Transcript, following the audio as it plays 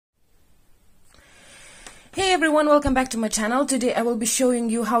Hey everyone, welcome back to my channel. Today I will be showing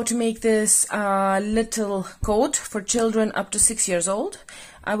you how to make this little coat for children up to 6 years old.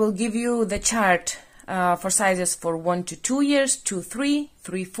 I will give you the chart for sizes for 1 to 2 years, 2, 3,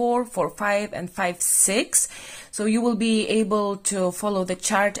 3, 4, 4, 5, and 5, 6. So you will be able to follow the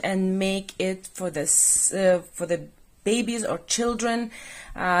chart and make it for this for the babies or children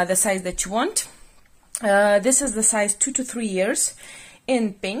the size that you want. This is the size 2 to 3 years.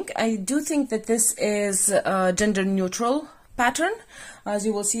 In pink. I do think that this is a gender neutral pattern. As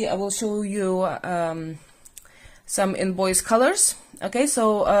you will see, I will show you some in boys colors. Okay,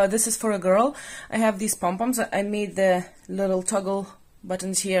 so this is for a girl. I have these pom-poms. I made the little toggle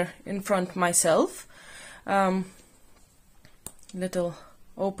buttons here in front myself. Little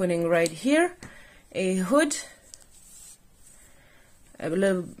opening right here, a hood, a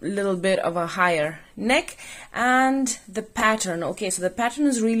little bit of a higher neck, and the pattern. Okay, so the pattern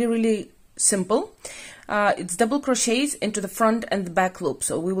is really simple. It's double crochets into the front and the back loop,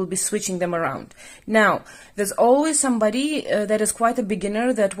 so we will be switching them around. Now, there's always somebody that is quite a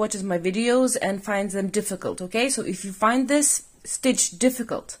beginner that watches my videos and finds them difficult. Okay, so if you find this stitch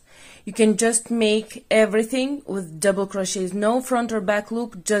difficult, you can just make everything with double crochets, no front or back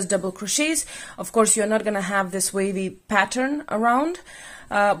loop, just double crochets. Of course, you're not going to have this wavy pattern around,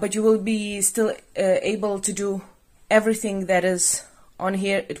 but you will be still able to do everything that is on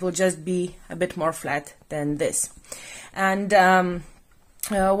here. It will just be a bit more flat than this. And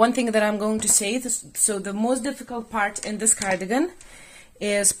one thing that I'm going to say, so the most difficult part in this cardigan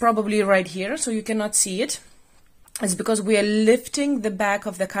is probably right here, so you cannot see it. It's because we are lifting the back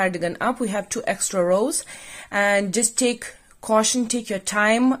of the cardigan up. We have 2 extra rows, and just take caution, take your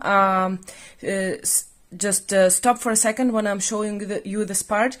time. Just stop for a second when I'm showing you this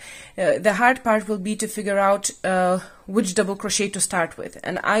part. The hard part will be to figure out which double crochet to start with,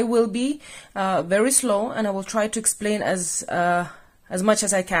 and I will be very slow, and I will try to explain as much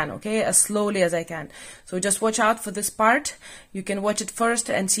as I can, okay, as slowly as I can. So just watch out for this part. You can watch it first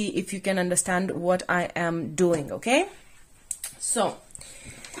and see if you can understand what I am doing, okay? So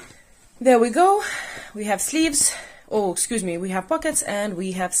there we go. We have sleeves. Oh, excuse me, we have pockets and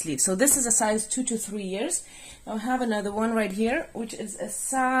we have sleeves. So this is a size 2 to 3 years. Now I have another one right here, which is a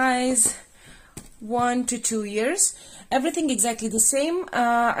size 1 to 2 years. Everything exactly the same.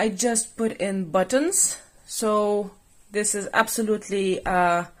 I just put in buttons. So this is absolutely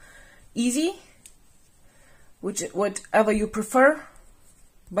easy, whatever you prefer,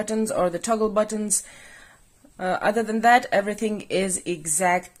 buttons or the toggle buttons. Other than that, everything is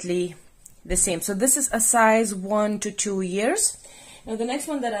exactly the same. So this is a size 1 to 2 years. Now the next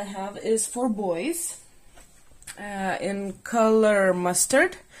one that I have is for boys in color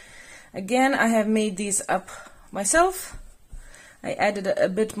mustard. Again, I have made these up myself. I added a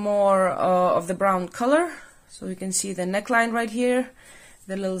bit more of the brown color. So you can see the neckline right here,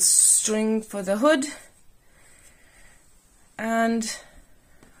 the little string for the hood, and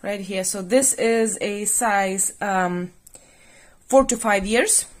right here. So this is a size 4 to 5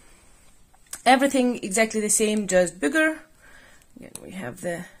 years. Everything exactly the same, just bigger. Again, we have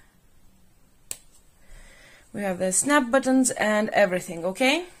the snap buttons and everything.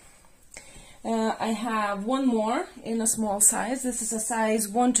 Okay. I have one more in a small size. This is a size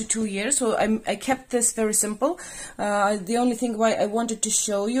 1 to 2 years, so I kept this very simple. The only thing why I wanted to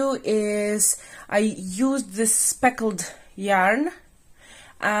show you is I used this speckled yarn,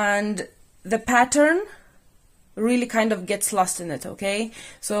 and the pattern really kind of gets lost in it, okay?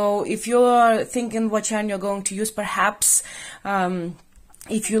 So if you're thinking what yarn you're going to use, perhaps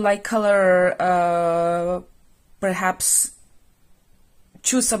if you like color, perhaps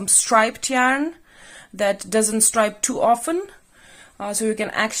choose some striped yarn that doesn't stripe too often, so you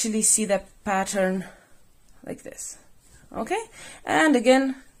can actually see the pattern like this. Okay, and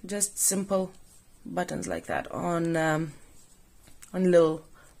again, just simple buttons like that on little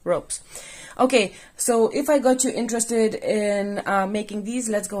ropes. Okay, so if I got you interested in making these,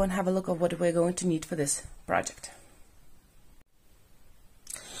 let's go and have a look at what we're going to need for this project.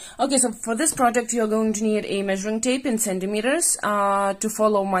 Okay, so for this project you're going to need a measuring tape in centimeters to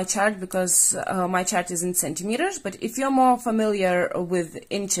follow my chart, because my chart is in centimeters. But if you're more familiar with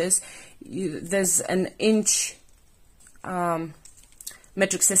inches, there's an inch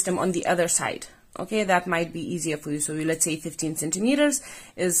metric system on the other side. Okay, that might be easier for you. So let's say 15 centimeters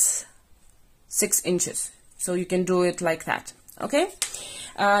is 6 inches. So you can do it like that. Okay,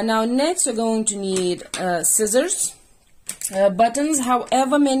 now next you're going to need scissors. Buttons,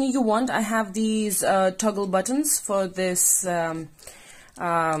 however many you want. I have these toggle buttons for this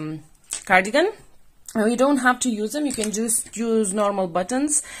cardigan. Now you don't have to use them, you can just use normal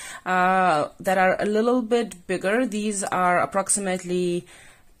buttons that are a little bit bigger. These are approximately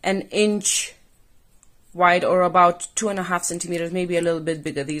an inch wide, or about 2.5 centimeters, maybe a little bit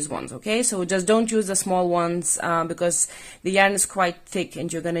bigger, these ones. Okay, so just don't use the small ones because the yarn is quite thick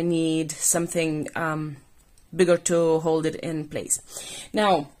and you're gonna need something bigger to hold it in place.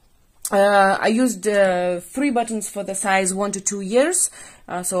 Now I used 3 buttons for the size 1 to 2 years,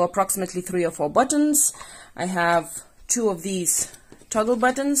 so approximately 3 or 4 buttons. I have 2 of these toggle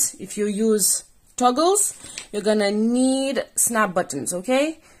buttons. If you use toggles, you're gonna need snap buttons.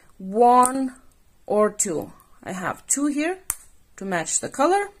 Okay, 1 or 2. I have 2 here to match the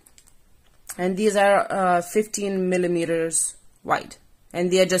color, and these are 15 millimeters wide, and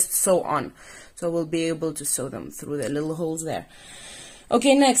they are just sew on, so we'll be able to sew them through the little holes there.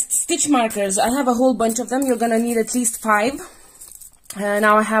 Okay, next, stitch markers. I have a whole bunch of them. You're gonna need at least 5.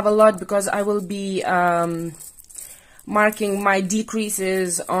 Now I have a lot because I will be marking my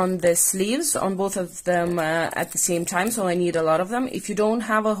decreases on the sleeves, on both of them at the same time, so I need a lot of them. If you don't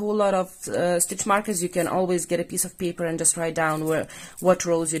have a whole lot of stitch markers, you can always get a piece of paper and just write down what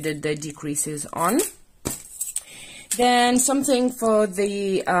rows you did the decreases on. Then something for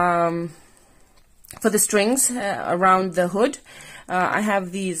the strings around the hood. I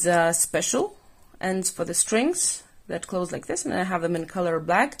have these special ends for the strings that close like this, and I have them in color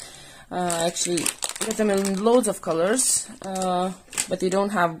black. Actually get them in loads of colors, but they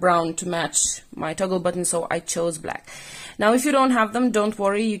don't have brown to match my toggle button, so I chose black. Now if you don't have them, don't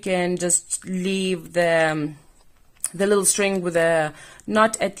worry, you can just leave the little string with a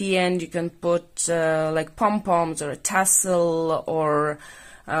knot at the end. You can put like pom-poms or a tassel or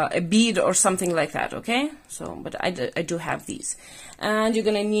a bead or something like that. Okay, so but I do have these, and you're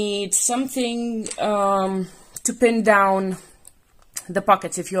gonna need something to pin down the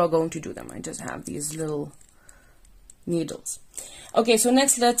pockets if you are going to do them. I just have these little needles. Okay, so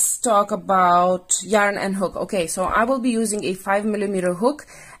next let's talk about yarn and hook. Okay, so I will be using a 5mm hook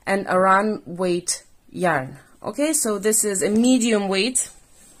and a round weight yarn. Okay, so this is a medium weight.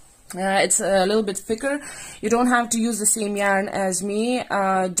 It's a little bit thicker. You don't have to use the same yarn as me.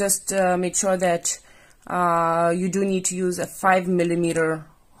 Just make sure that you do need to use a 5mm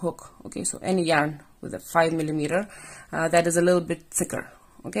hook. Okay, so any yarn with a 5mm that is a little bit thicker.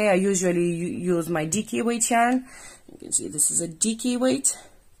 Okay, I usually use my DK weight yarn. You can see this is a DK weight,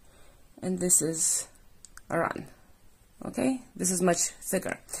 and this is a run. Okay, this is much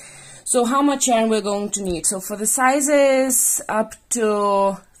thicker. So how much yarn we're going to need? So for the sizes up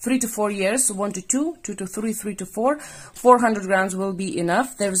to 3 to 4 years, so 1 to 2, 2 to 3, 3 to 4, 400 grams will be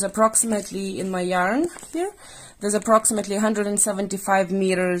enough. There's approximately, in my yarn here, there's approximately 175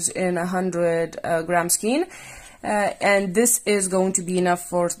 meters in 100 gram skein, and this is going to be enough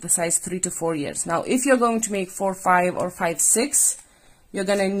for the size 3 to 4 years. Now if you're going to make 4, 5 or 5, 6, you're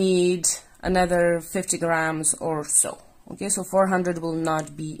gonna need another 50 grams or so. Okay, so 400 will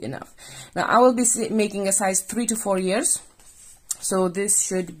not be enough. Now I will be making a size 3 to 4 years, so this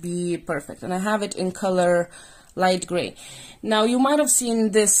should be perfect, and I have it in color light gray. Now you might have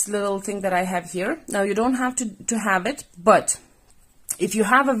seen this little thing that I have here. Now you don't have to have it, but if you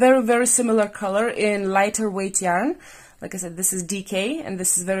have a very similar color in lighter weight yarn, like I said, this is DK and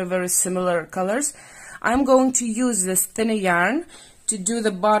this is very similar colors, I'm going to use this thinner yarn to do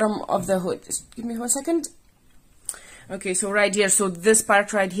the bottom of the hood. Just give me 1 second. Okay, so right here, so this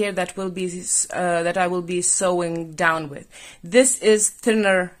part right here that will be that I will be sewing down with. This is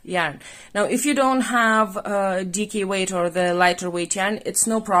thinner yarn. Now, if you don't have DK weight or the lighter weight yarn, it's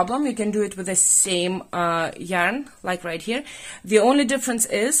no problem. You can do it with the same yarn, like right here. The only difference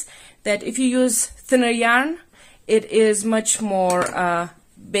is that if you use thinner yarn, it is much more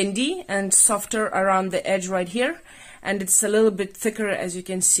bendy and softer around the edge right here, and it's a little bit thicker, as you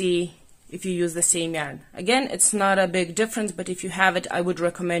can see, if you use the same yarn. Again, it's not a big difference, but if you have it, I would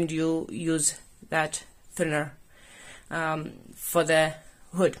recommend you use that thinner for the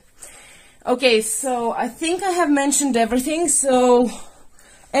hood. Okay, so I think I have mentioned everything. So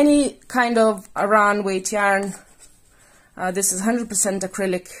any kind of around weight yarn, this is 100%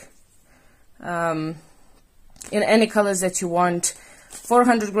 acrylic, in any colors that you want.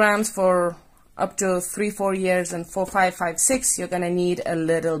 400 grams for up to 3-4 years, and 4, 5, 5, 6, you're gonna need a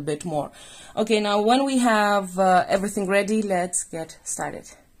little bit more. Okay, now when we have everything ready, let's get started.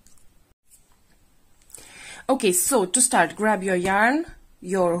 Okay, so to start, grab your yarn,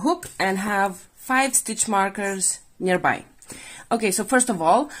 your hook, and have 5 stitch markers nearby. Okay, so first of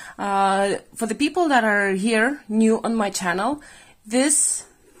all, for the people that are here new on my channel, this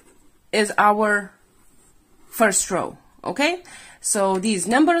is our first row. Okay, So these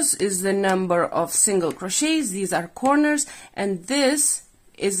numbers is the number of single crochets, these are corners, and this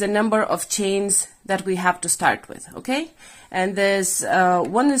is the number of chains that we have to start with, okay? And this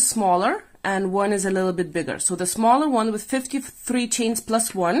one is smaller and one is a little bit bigger. So the smaller one with 53 chains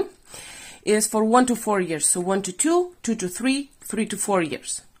plus 1 is for 1 to 4 years. So 1 to 2, 2 to 3, 3 to 4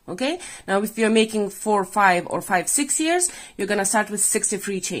 years. Okay, now if you're making 4, 5 or 5, 6 years, you're gonna start with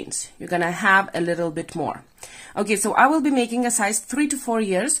 63 chains. You're gonna have a little bit more. Okay, so I will be making a size 3 to 4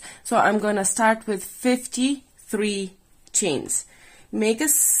 years, so I'm gonna start with 53 chains. Make a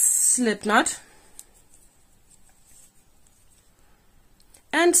slip knot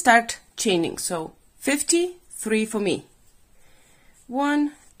and start chaining. So 53 for me.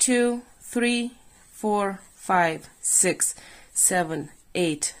 1, 2, 3, 4, 5, 6, 7,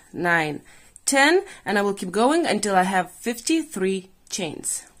 8, 9, 10, and I will keep going until I have 53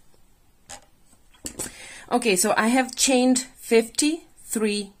 chains. Okay, so I have chained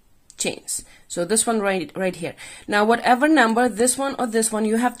 53 chains. So this one right here. Now whatever number, this one or this one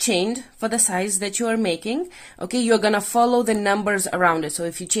you have chained for the size that you are making, okay, you're gonna follow the numbers around it. So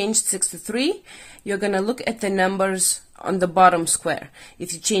if you changed 63, you're gonna look at the numbers on the bottom square.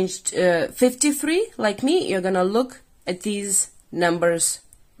 If you changed 53 like me, you're gonna look at these numbers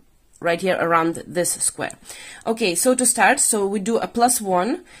right here around this square. Okay, so to start, so we do a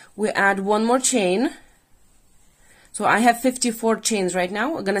 +1, we add one more chain. So I have 54 chains right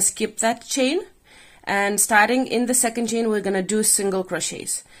now. We're gonna skip that chain, and starting in the second chain we're gonna do single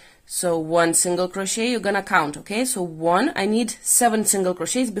crochets. So 1 single crochet, you're gonna count, okay? So 1, I need 7 single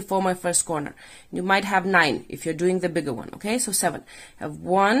crochets before my first corner. You might have 9 if you're doing the bigger one, okay? So 7. I have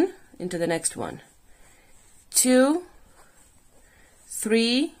 1 into the next one, 2,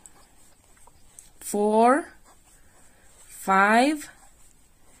 3, 4, 5,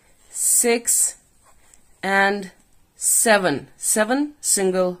 6, and 7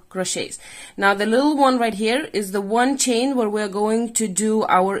 single crochets. Now the little one right here is the one chain where we're going to do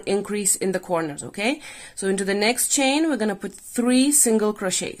our increase in the corners, okay? So into the next chain we're going to put 3 single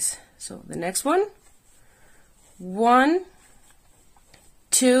crochets. So the next one, 1,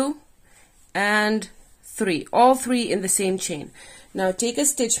 2, and 3, all 3 in the same chain. Now take a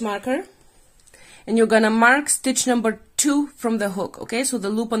stitch marker and you're gonna mark stitch number 2 from the hook, okay? So the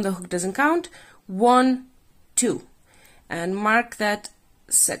loop on the hook doesn't count. 1, 2, and mark that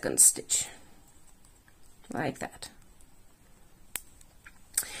second stitch like that.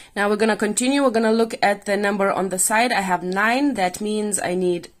 Now we're gonna continue. We're gonna look at the number on the side. I have 9. That means I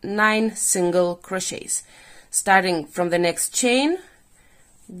need 9 single crochets. Starting from the next chain,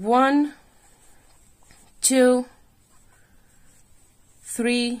 1, 2,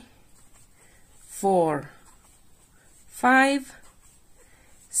 3, 4, 5,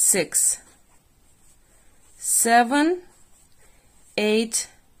 6, 7, 8,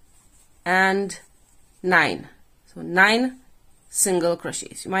 and 9. So 9 single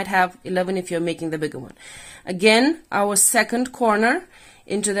crochets. You might have 11 if you're making the bigger one. Again, our second corner,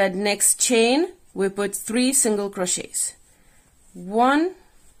 into that next chain we put 3 single crochets. 1,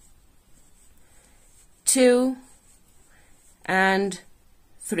 2, and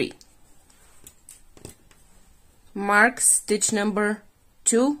 3. Mark stitch number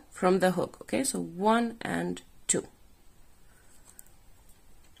 2 from the hook, okay? So 1 and 2.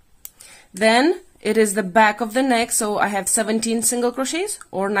 Then it is the back of the neck, so I have 17 single crochets,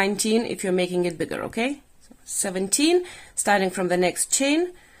 or 19 if you're making it bigger, okay? So 17, starting from the next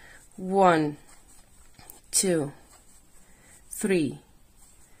chain, 1, 2, 3,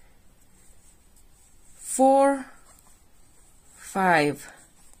 4, 5,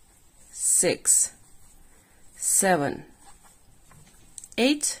 6, 7,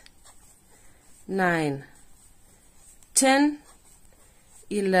 8, 9, 10,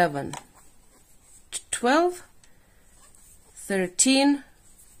 11, 12, 13,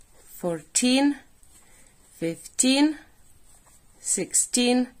 14, 15,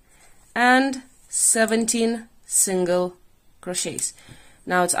 16, and 17 single crochets.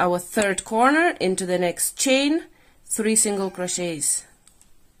 Now it's our third corner, into the next chain, 3 single crochets.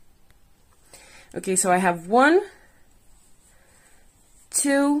 Okay, so I have 1,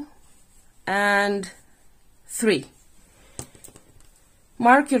 2, and 3.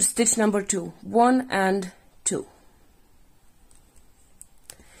 Mark your stitch number 2, 1 and 2.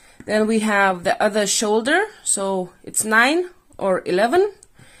 Then we have the other shoulder, so it's 9 or 11.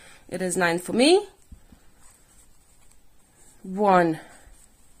 It is 9 for me. 1,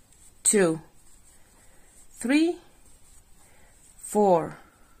 2, 3, 4,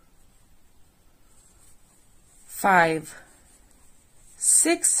 5,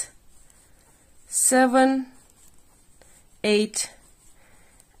 6, 7, 8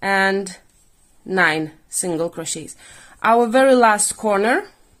 and 9 single crochets. Our very last corner,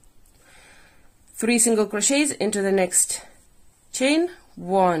 3 single crochets into the next chain,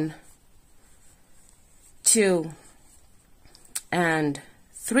 1, 2 and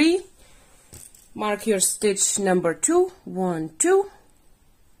 3. Mark your stitch number 2, 1, 2.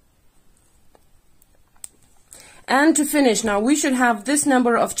 And to finish, now we should have this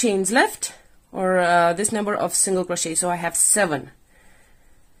number of chains left, or this number of single crochet. So I have 7.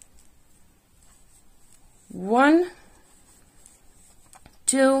 1,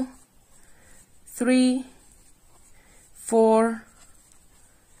 2, 3, 4,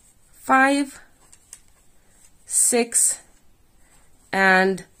 5, 6,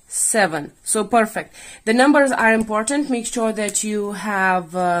 and 7. So perfect. The numbers are important. Make sure that you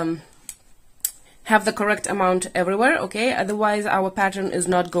have the correct amount everywhere, okay? Otherwise our pattern is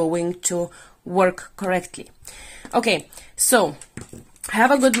not going to work correctly. Okay, so have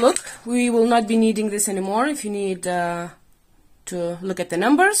a good look. We will not be needing this anymore. If you need to look at the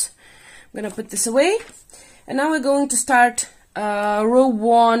numbers, I'm gonna put this away. And now we're going to start row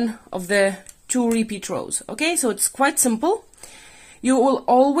 1 of the 2 repeat rows. Okay, so it's quite simple. You will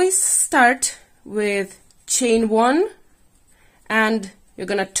always start with chain 1 and you're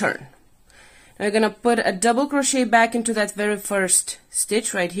gonna turn. Now you're gonna put a double crochet back into that very first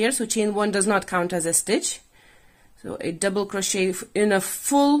stitch right here. So chain 1 does not count as a stitch. So a double crochet in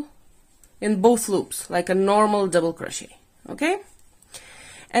both loops, like a normal double crochet. Okay?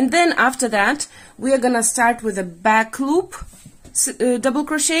 And then after that, we are gonna start with a back loop double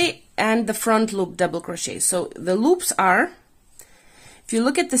crochet and the front loop double crochet. So the loops are, if you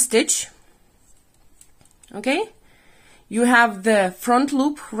look at the stitch, okay, you have the front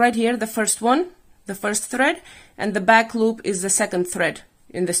loop right here, the first one, the first thread, and the back loop is the second thread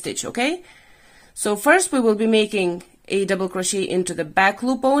in the stitch, okay? So first we will be making a double crochet into the back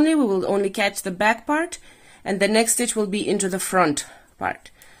loop only. We will only catch the back part, and the next stitch will be into the front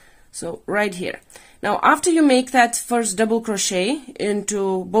part. So right here. Now after you make that first double crochet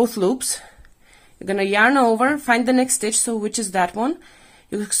into both loops, you're gonna yarn over, find the next stitch, so which is that one.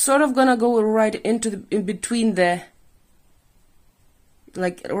 You're sort of gonna go right into in between the,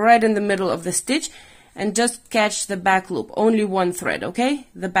 like right in the middle of the stitch, and just catch the back loop, only one thread, okay?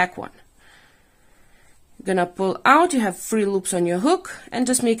 The back one. You're gonna pull out, you have 3 loops on your hook, and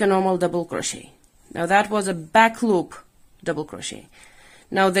just make a normal double crochet. Now that was a back loop double crochet.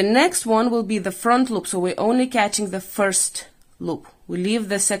 Now the next one will be the front loop, so we're only catching the first loop. We leave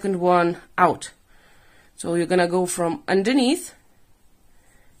the second one out. So you're gonna go from underneath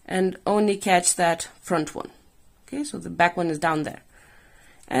and only catch that front one. Okay, so the back one is down there.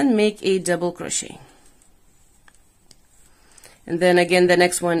 And make a double crochet. And then again the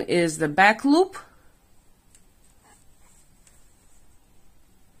next one is the back loop.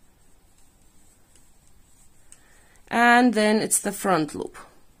 And then it's the front loop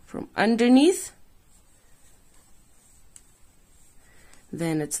from underneath.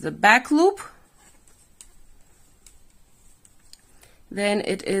 Then it's the back loop. Then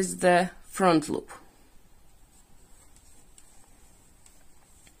it is the front loop.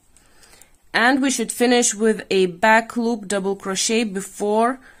 And we should finish with a back loop double crochet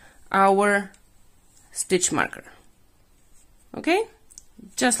before our stitch marker. Okay?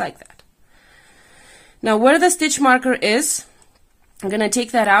 Just like that. Now where the stitch marker is, I'm gonna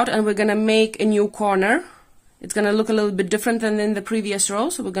take that out and we're gonna make a new corner. It's gonna look a little bit different than in the previous row,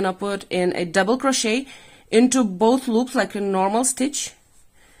 so we're gonna put in a double crochet into both loops like a normal stitch.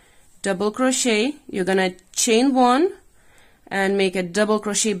 Double crochet, you're gonna chain 1 and make a double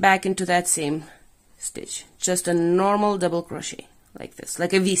crochet back into that same stitch. Just a normal double crochet like this,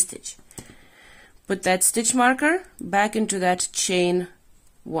 like a V-stitch. Put that stitch marker back into that chain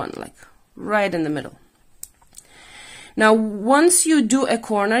 1, like right in the middle. Now once you do a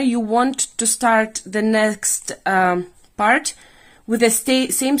corner, you want to start the next part with the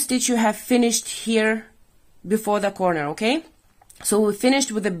same stitch you have finished here before the corner, okay? So we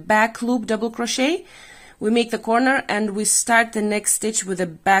finished with a back loop double crochet, we make the corner and we start the next stitch with a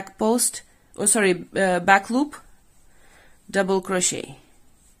back post, back loop double crochet.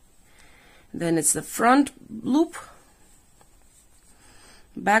 Then it's the front loop,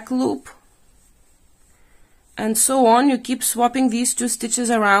 back loop, and so on. You keep swapping these 2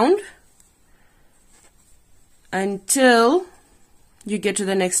 stitches around until you get to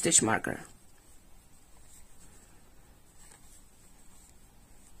the next stitch marker.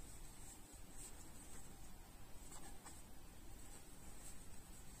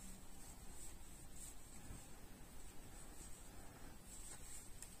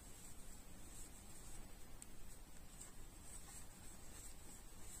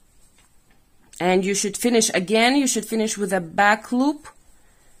 and you should finish again. You should finish with a back loop,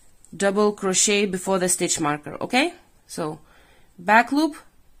 double crochet before the stitch marker. Okay, so back loop,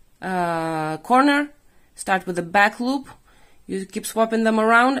 corner, start with a back loop, you keep swapping them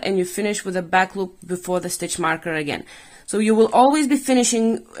around, and you finish with a back loop before the stitch marker again. So you will always be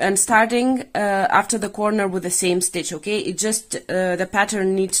finishing and starting after the corner with the same stitch. Okay, it just the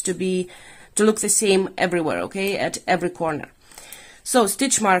pattern needs to look the same everywhere. Okay, at every corner. So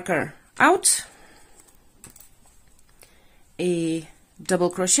stitch marker out, a double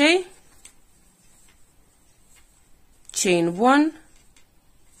crochet, chain 1,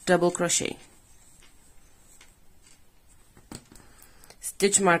 double crochet,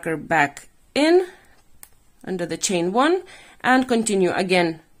 stitch marker back in under the chain 1, and continue.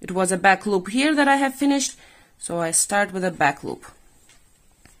 Again, it was a back loop here that I have finished, so I start with a back loop,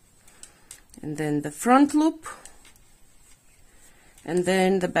 and then the front loop, and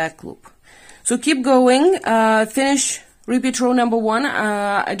then the back loop. So keep going, finish repeat row number 1.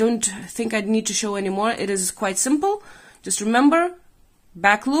 I don't think I need to show anymore. It is quite simple. Just remember,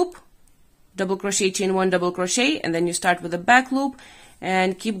 back loop, double crochet, chain 1, double crochet, and then you start with a back loop,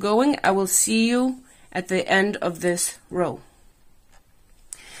 and keep going. I will see you at the end of this row.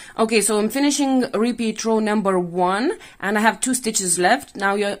 Okay, so I'm finishing repeat row number 1, and I have 2 stitches left.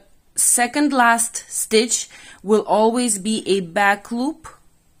 Now your second last stitch will always be a back loop,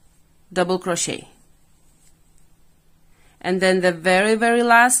 double crochet, and then the very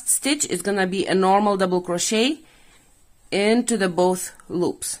last stitch is gonna be a normal double crochet into the both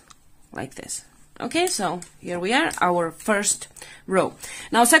loops, like this. Okay, so here we are, our first row.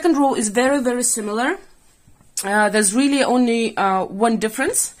 Now second row is very similar. There's really only one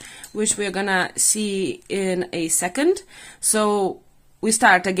difference, which we're gonna see in a second. So we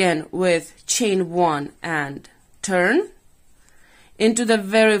start again with chain 1 and turn into the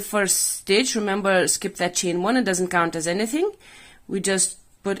very first stitch. Remember, skip that chain 1, it doesn't count as anything. We just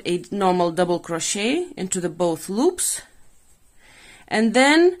put a normal double crochet into the both loops, and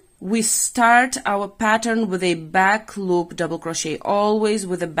then we start our pattern with a back loop double crochet, always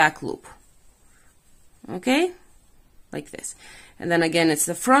with a back loop. Okay, like this. And then again it's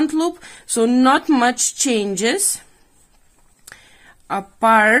the front loop. So not much changes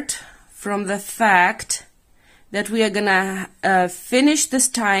apart from the fact that we are gonna finish this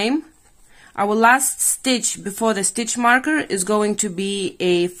time. Our last stitch before the stitch marker is going to be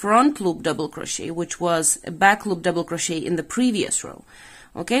a front loop double crochet, which was a back loop double crochet in the previous row.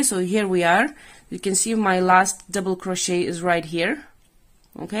 Okay, so here we are. You can see my last double crochet is right here.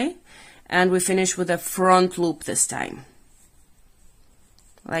 Okay, and we finish with a front loop this time,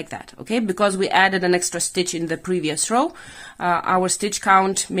 like that. Okay, because we added an extra stitch in the previous row, our stitch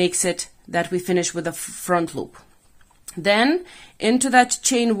count makes it that we finish with a front loop. Then into that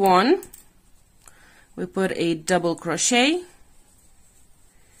chain 1 we put a double crochet,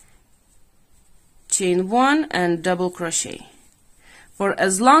 chain 1 and double crochet. For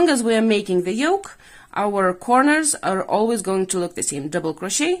as long as we are making the yoke, our corners are always going to look the same. Double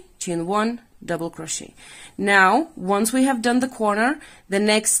crochet, chain 1, double crochet. Now, once we have done the corner, the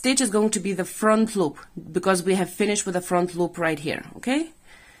next stitch is going to be the front loop, because we have finished with the front loop right here. Okay,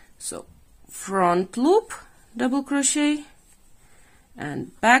 so front loop, double crochet,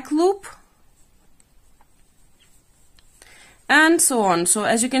 and back loop, and so on. So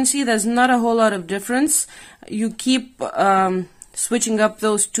as you can see, there's not a whole lot of difference. You keep switching up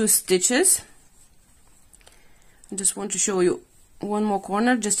those 2 stitches. I just want to show you one more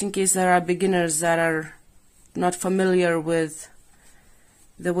corner, just in case there are beginners that are not familiar with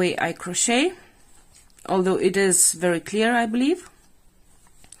the way I crochet, although it is very clear, I believe.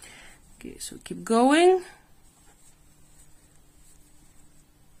 Okay, so keep going.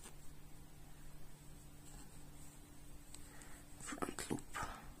 Front loop,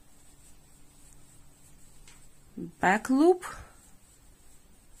 back loop,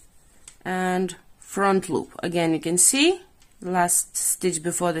 and front loop. Again, you can see last stitch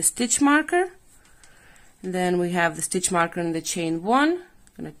before the stitch marker. And then we have the stitch marker in the chain 1. I'm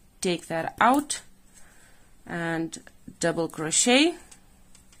going to take that out and double crochet,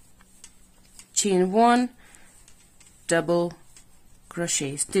 chain 1, double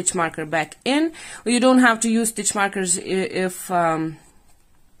crochet, stitch marker back in. Well, you don't have to use stitch markers if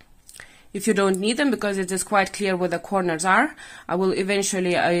you don't need them, because it is quite clear where the corners are. I will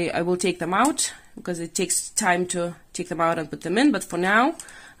eventually I will take them out, because it takes time to take them out and put them in, but for now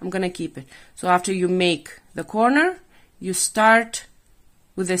I'm gonna keep it. So after you make the corner, you start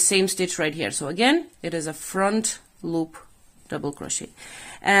with the same stitch right here. So again, it is a front loop double crochet,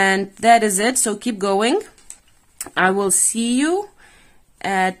 and that is it. So keep going. I will see you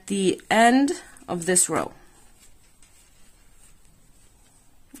at the end of this row.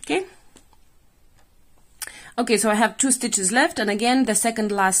 Okay. Okay, so I have 2 stitches left, and again the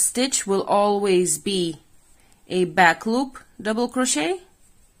second last stitch will always be a back loop double crochet,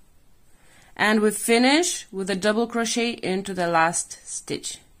 and we finish with a double crochet into the last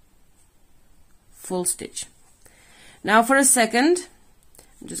stitch, full stitch. Now for a second,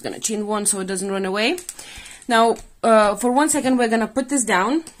 I'm just going to chain 1 so it doesn't run away. Now for 1 second we're going to put this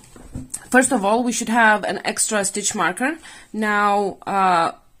down. First of all, we should have an extra stitch marker. Now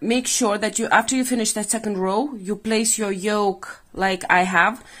make sure that after you finish that second row, you place your yoke like I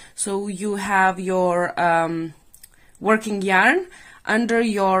have. So you have your working yarn under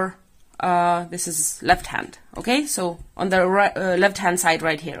your this is left hand, okay, so on the left hand side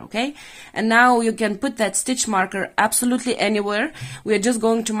right here, okay, and now you can put that stitch marker absolutely anywhere. We are just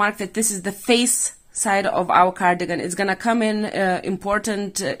going to mark that this is the face side of our cardigan. It's gonna come in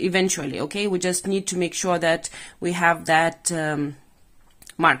important eventually, okay. We just need to make sure that we have that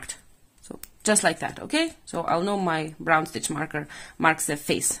marked, so just like that, okay. So I'll know my brown stitch marker marks the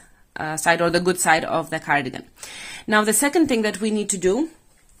face side, or the good side of the cardigan. Now the second thing that we need to do,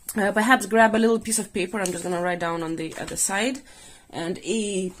 perhaps grab a little piece of paper. I'm just going to write down on the other side, and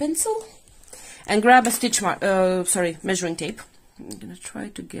a pencil, and grab a stitch measuring tape. I'm going to try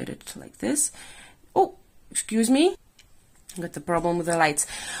to get it like this. Oh, excuse me, I got the problem with the lights.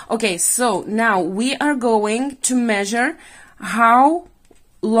 Okay, so now we are going to measure how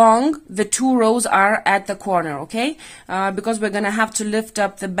long the 2 rows are at the corner, okay, because we're going to have to lift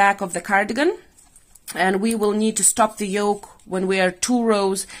up the back of the cardigan, and we will need to stop the yoke when we are 2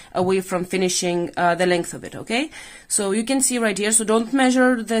 rows away from finishing the length of it, okay. So you can see right here, so don't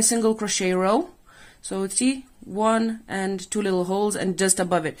measure the single crochet row. So see, 1 and 2 little holes, and just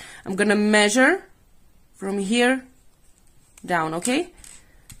above it I'm gonna measure from here down, okay,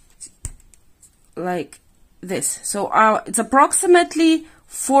 like this. So it's approximately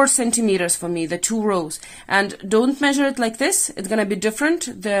 4 centimeters for me, the 2 rows, and don't measure it like this. It's gonna be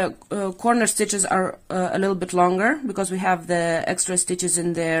different. The corner stitches are a little bit longer because we have the extra stitches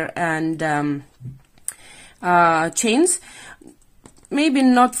in there, and chains. Maybe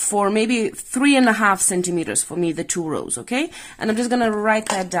not 4, maybe 3.5 centimeters for me, the 2 rows, okay. And I'm just gonna write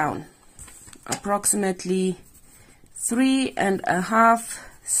that down, approximately 3.5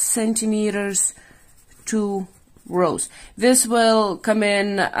 centimeters, 2 rows. This will come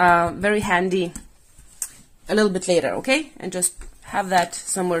in very handy a little bit later, okay, and just have that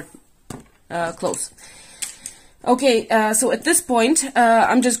somewhere close. Okay, so at this point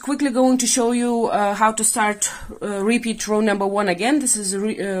I'm just quickly going to show you how to start repeat row number 1 again. This is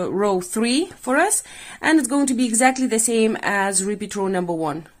row 3 for us, and it's going to be exactly the same as repeat row number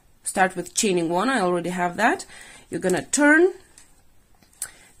 1. Start with chaining 1, I already have that. You're gonna turn,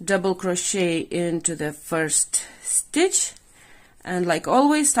 double crochet into the first stitch, and like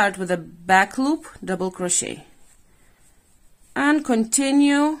always start with a back loop, double crochet, and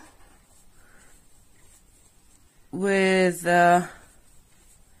continue with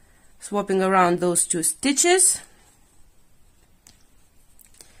swapping around those 2 stitches.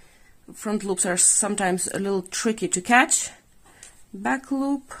 Front loops are sometimes a little tricky to catch. Back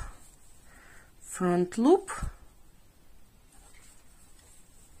loop, front loop,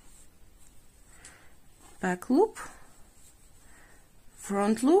 back loop,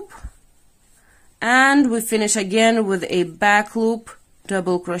 front loop, and we finish again with a back loop,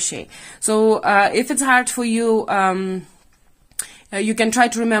 double crochet. So if it's hard for you, you can try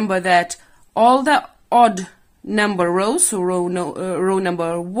to remember that all the odd number rows, so row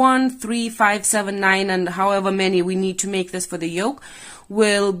number 1, 3, 5, 7, 9, and however many we need to make this for the yoke,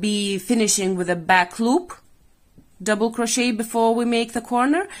 will be finishing with a back loop, double crochet before we make the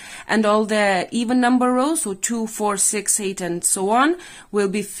corner, and all the even number rows, so 2, 4, 6, 8, and so on, will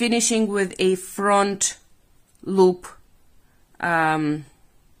be finishing with a front loop,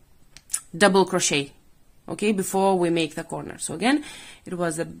 double crochet, okay, before we make the corner. So again, it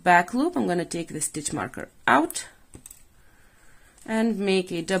was a back loop. I'm going to take the stitch marker out and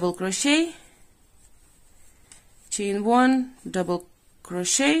make a double crochet, chain 1, double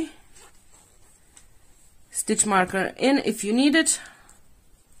crochet, stitch marker in if you need it,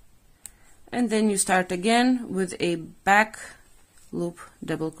 and then you start again with a back loop,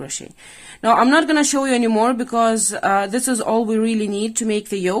 double crochet. Now I'm not going to show you anymore because this is all we really need to make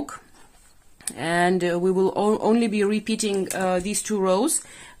the yoke, and we will only be repeating these 2 rows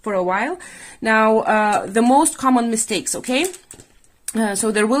for a while. Now the most common mistakes, okay,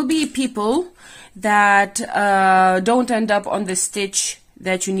 so there will be people that don't end up on the stitch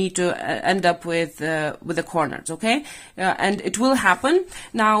that you need to end up with the corners, okay, and it will happen.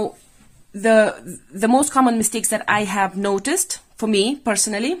 Now the most common mistakes that I have noticed for me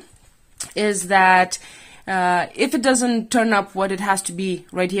personally is that if it doesn't turn up what it has to be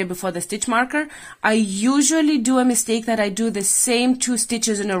right here before the stitch marker, I usually do a mistake that I do the same 2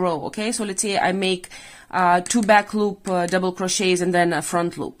 stitches in a row. Okay, so let's say I make 2 back loop double crochets and then a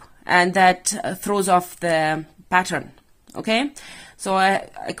front loop, and that throws off the pattern. Okay, so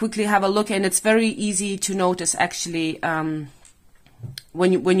I quickly have a look, and it's very easy to notice actually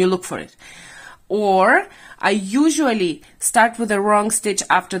when you look for it. Or I usually start with the wrong stitch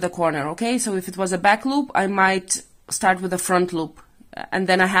after the corner. Okay, so if it was a back loop, I might start with a front loop, and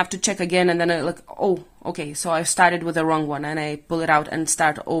then I have to check again, and then I look, oh, okay, so I started with the wrong one, and I pull it out and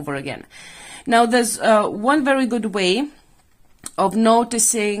start over again. Now there's one very good way of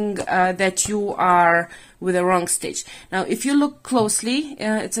noticing that you are with the wrong stitch. Now if you look closely,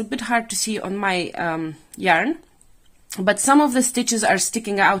 it's a bit hard to see on my yarn, but some of the stitches are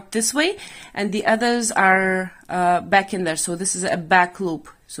sticking out this way and the others are back in there. So this is a back loop,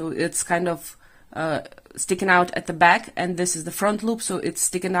 so it's kind of sticking out at the back, and this is the front loop, so it's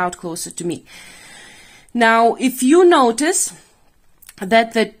sticking out closer to me. Now if you notice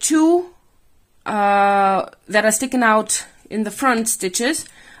that the 2 that are sticking out in the front stitches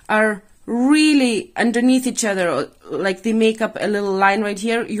are really underneath each other, like they make up a little line right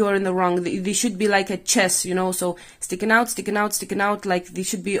here, you're in the wrong. They should be like a chest, you know, so sticking out, sticking out, sticking out, like they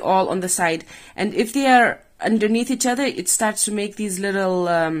should be all on the side. And if they are underneath each other, it starts to make these little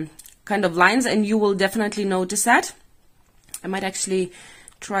kind of lines, and you will definitely notice that. I might actually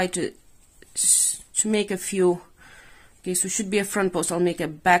try to make a few. Okay, so it should be a front post. I'll make a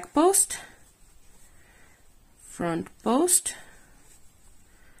back post, front post.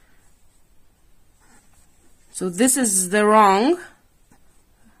 So this is the wrong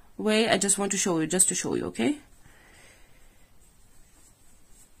way. I just want to show you, just to show you, okay?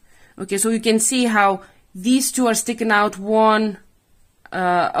 Okay, so you can see how these 2 are sticking out one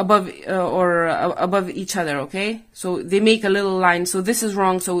above above each other, okay? So they make a little line. So this is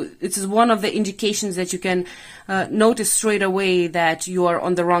wrong. So this is one of the indications that you can notice straight away that you are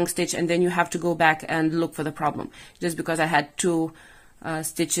on the wrong stitch, and then you have to go back and look for the problem. Just because I had 2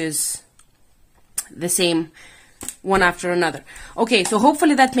 stitches the same, one after another. Okay, so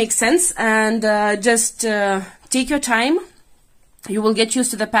hopefully that makes sense, and just take your time. You will get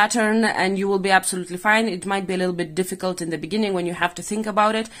used to the pattern and you will be absolutely fine. It might be a little bit difficult in the beginning when you have to think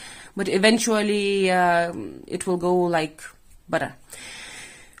about it, but eventually it will go like butter.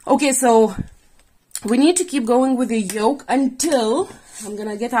 Okay, so we need to keep going with the yoke until I'm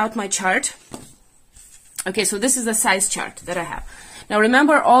gonna get out my chart. Okay, so this is the size chart that I have. Now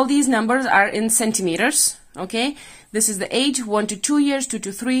remember, all these numbers are in centimeters. Okay, this is the age, 1 to 2 years, 2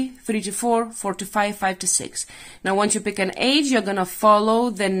 to 3, 3 to 4, 4 to 5, 5 to 6. Now once you pick an age, you're gonna follow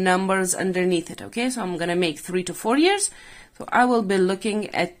the numbers underneath it. Okay, so I'm gonna make 3 to 4 years, so I will be looking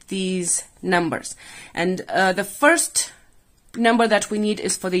at these numbers, and the first number that we need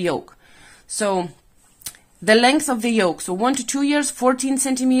is for the yoke. So the length of the yoke, so 1 to 2 years, 14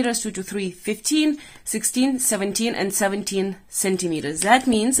 centimeters, 2 to 3, 15, 16, 17, and 17 centimeters. That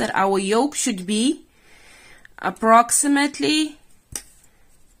means that our yoke should be approximately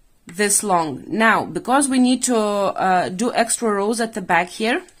this long. Now, because we need to do extra rows at the back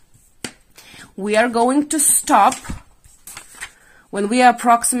here, we are going to stop when we are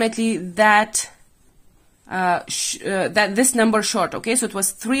approximately that this number short. Okay, so it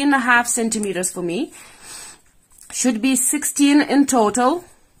was 3.5 centimeters for me. Should be 16 in total.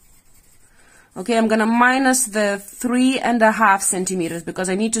 Okay, I'm gonna minus the 3.5 centimeters because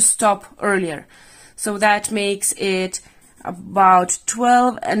I need to stop earlier. So that makes it about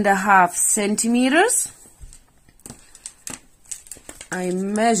 12.5 centimeters. I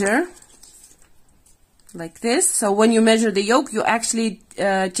measure like this. So when you measure the yoke, you actually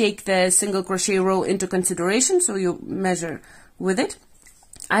take the single crochet row into consideration. So you measure with it.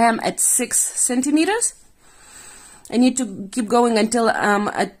 I am at 6 centimeters. I need to keep going until I'm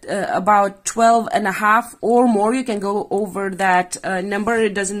at about 12.5 or more. You can go over that number.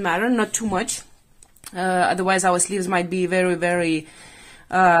 It doesn't matter, not too much. Otherwise our sleeves might be very, very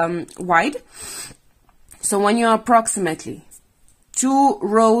wide. So when you're approximately 2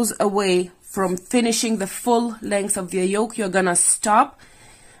 rows away from finishing the full length of the yoke, you're gonna stop.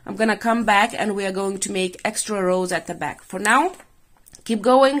 I'm gonna come back and we are going to make extra rows at the back. For now, keep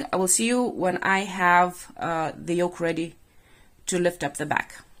going. I will see you when I have the yoke ready to lift up the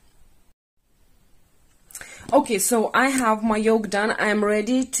back. Okay, so I have my yoke done. I'm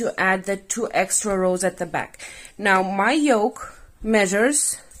ready to add the 2 extra rows at the back. Now my yoke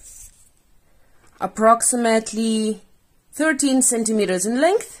measures approximately 13 centimeters in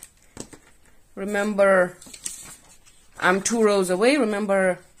length Remember, I'm 2 rows away.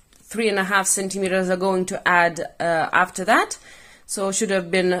 Remember, 3.5 centimeters are going to add after that. So it should have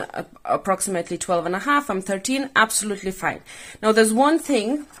been approximately 12.5. I'm 13, absolutely fine. Now there's one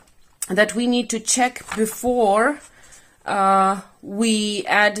thing that we need to check before we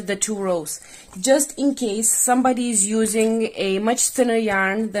add the 2 rows. Just in case somebody is using a much thinner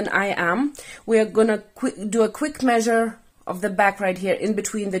yarn than I am, we are gonna do a quick measure of the back right here in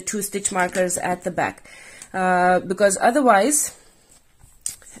between the 2 stitch markers at the back. Because otherwise,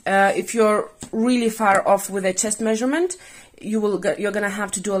 if you're really far off with a chest measurement, you're gonna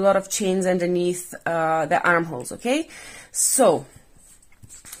have to do a lot of chains underneath the armholes. Okay, so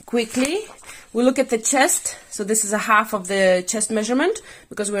quickly we look at the chest. So this is a half of the chest measurement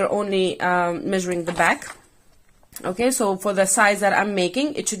because we're only measuring the back. Okay, so for the size that I'm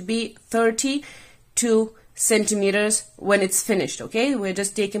making, it should be 32 centimeters when it's finished. Okay, we're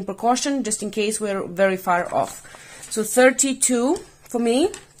just taking precaution just in case we're very far off. So 32 for me,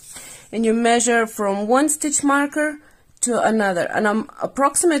 and you measure from one stitch marker to another, and I'm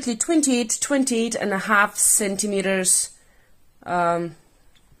approximately 28 and a half centimeters wide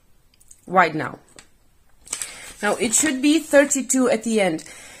now. Now it should be 32 at the end.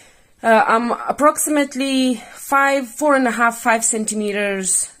 I'm approximately 5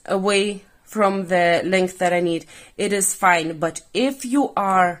 centimeters away from the length that I need. It is fine, but if you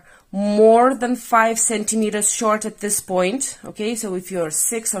are more than 5 centimeters short at this point, okay, so if you're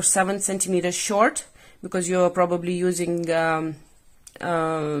 6 or 7 centimeters short, because you're probably using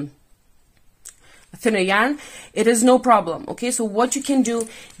thinner yarn, it is no problem. Okay, so what you can do,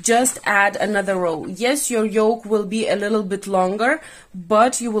 just add another row. Yes, your yoke will be a little bit longer,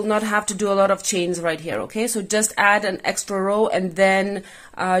 but you will not have to do a lot of chains right here. Okay, so just add an extra row and then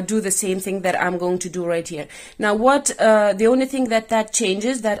do the same thing that I'm going to do right here. Now what the only thing that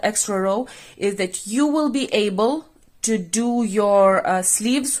changes, that extra row, is that you will be able to do your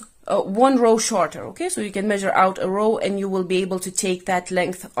sleeves 1 row shorter. Okay, so you can measure out a row and you will be able to take that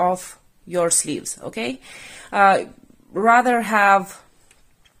length of your sleeves. Okay, rather have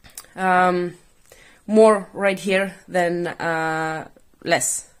more right here than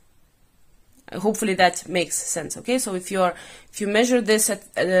less. Hopefully that makes sense. Okay, so if you measure this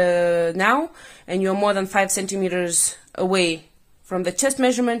at now and you're more than 5 centimeters away from the chest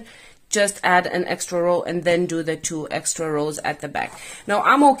measurement, just add an extra row and then do the 2 extra rows at the back. Now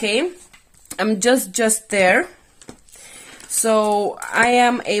I'm okay, I'm just there, so I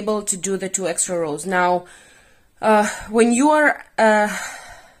am able to do the 2 extra rows. Now when you are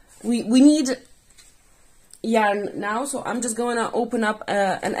we need yarn now, so I'm just going to open up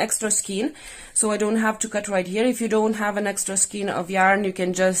an extra skein so I don't have to cut right here. If you don't have an extra skein of yarn, you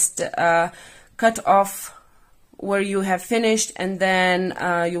can just cut off where you have finished, and then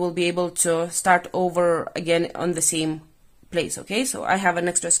you will be able to start over again on the same place. Okay, so I have an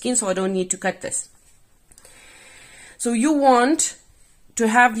extra skein, so I don't need to cut this. So you want to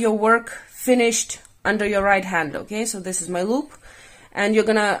have your work finished under your right hand. Okay, so this is my loop, and you're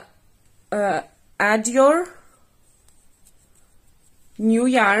gonna add your new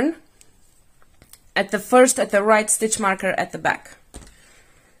yarn at the right stitch marker at the back.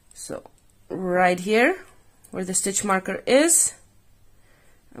 So right here where the stitch marker is,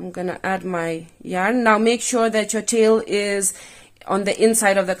 I'm gonna add my yarn. Now make sure that your tail is on the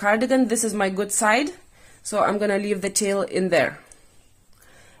inside of the cardigan. This is my good side, so I'm gonna leave the tail in there.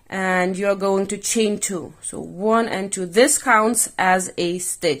 And you're going to chain 2. So 1 and 2. This counts as a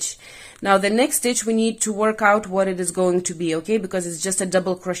stitch. Now the next stitch we need to work out what it is going to be, okay? Because it's just a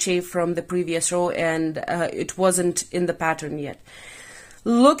double crochet from the previous row and it wasn't in the pattern yet.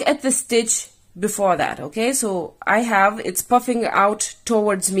 Look at the stitch before that, okay? So it's puffing out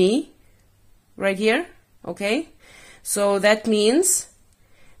towards me right here, okay? So that means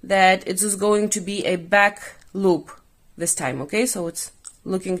that it is going to be a back loop this time, okay? So it's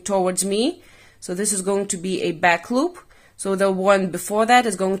looking towards me, so this is going to be a back loop. So the one before that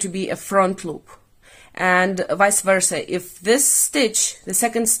is going to be a front loop, and vice versa. If this stitch, the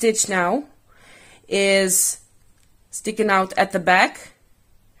second stitch now, is sticking out at the back,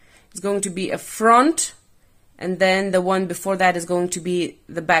 it's going to be a front, and then the one before that is going to be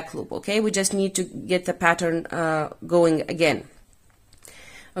the back loop. Okay, we just need to get the pattern going again.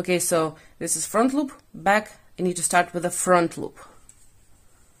 Okay, so this is front loop, back. I need to start with a front loop.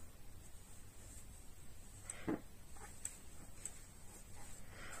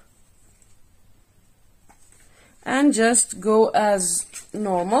 And just go as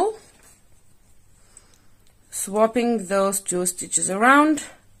normal, swapping those 2 stitches around.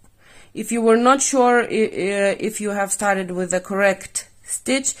 If you were not sure if you have started with the correct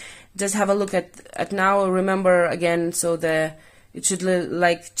stitch, Just have a look at now. Remember again, so it should look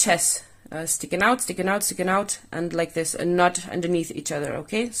like chess, sticking out, sticking out, sticking out, and like this, and not underneath each other.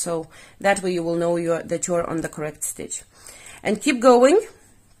 Okay, so that way you will know that you're on the correct stitch. And keep going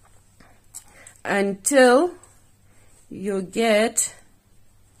until you get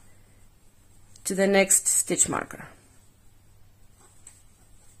to the next stitch marker.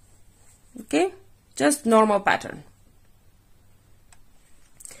 Okay, just normal pattern.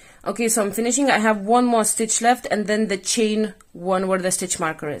 Okay, so I'm finishing. I have one more stitch left, and then the chain one where the stitch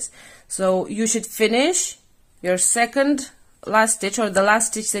marker is. So you should finish your second last stitch, or the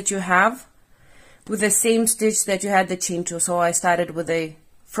last stitch that you have, with the same stitch that you had the chain to. So I started with a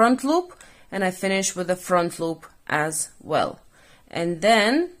front loop and I finished with a front loop as well. And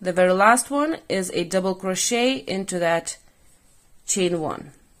then the very last one is a double crochet into that chain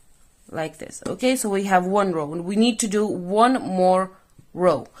one, like this. Okay, so we have one row, and we need to do one more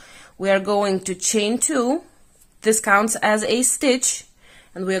row. We are going to chain 2. This counts as a stitch,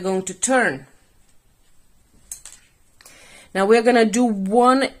 and we are going to turn. Now we're gonna do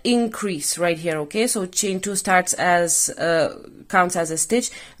one increase right here. Okay, so chain 2 starts as counts as a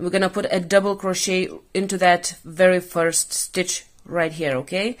stitch, and we're gonna put a double crochet into that very first stitch right here.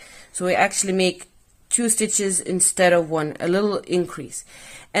 Okay, so we actually make 2 stitches instead of 1, a little increase.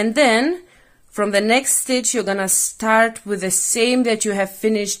 And then from the next stitch you're gonna start with the same that you have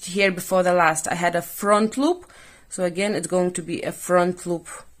finished here before the last. I had a front loop, so again it's going to be a front loop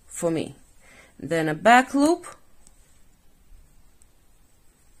for me, then a back loop,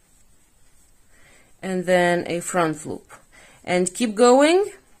 and then a front loop, and keep going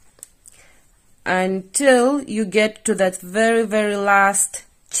until you get to that very, very last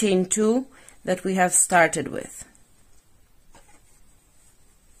chain 2 that we have started with.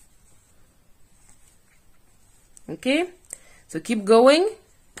 Okay, so keep going.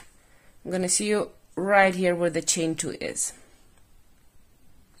 I'm gonna see you right here where the chain 2 is.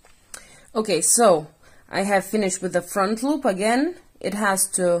 Okay, so I have finished with the front loop. Again, it has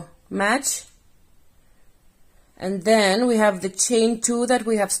to match, and then we have the chain 2 that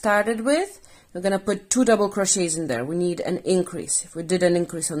we have started with. We're gonna put 2 double crochets in there. We need an increase. If we did an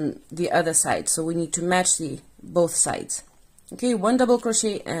increase on the other side, so we need to match both sides. Okay, 1 double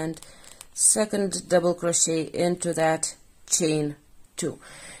crochet and second double crochet into that chain 2.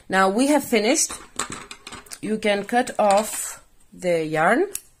 Now we have finished. You can cut off the yarn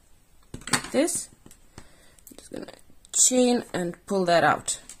like this. I'm just gonna chain and pull that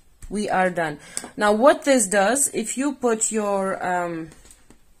out. We are done. Now what this does, if you put your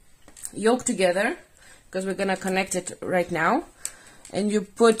yoke together, because we're gonna connect it right now, and you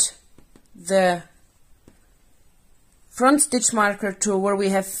put the front stitch marker to where we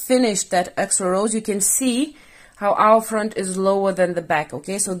have finished that extra rows, you can see how our front is lower than the back.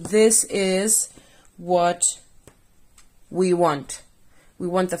 Okay, so this is what we want. We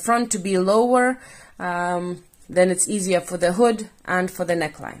want the front to be lower, then it's easier for the hood and for the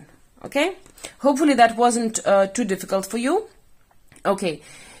neckline. Okay, hopefully that wasn't too difficult for you. Okay,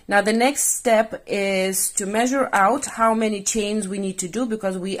 now the next step is to measure out how many chains we need to do,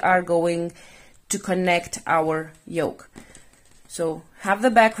 because we are going to connect our yoke. So have the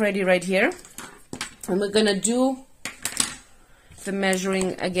back ready right here, and we're gonna do the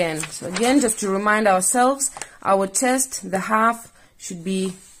measuring again. So again, just to remind ourselves, our chest, the half, should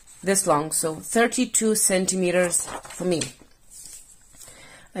be this long, so 32 centimeters for me.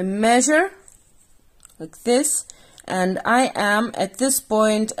 I measure like this, and I am at this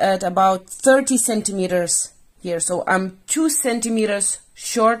point at about 30 centimeters here, so I'm 2 centimeters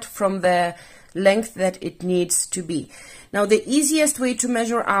short from the length that it needs to be. Now the easiest way to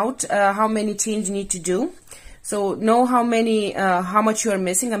measure out how many chains you need to do, so know how much you are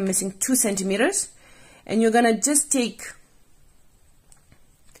missing. I'm missing 2 centimeters, and you're gonna just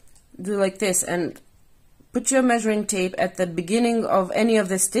do like this and put your measuring tape at the beginning of any of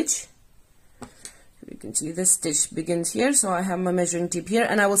the stitch. You can see this stitch begins here, so I have my measuring tape here,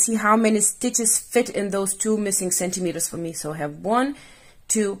 and I will see how many stitches fit in those 2 missing centimeters for me. So I have 1,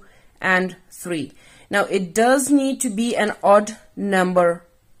 2, and 3. Now it does need to be an odd number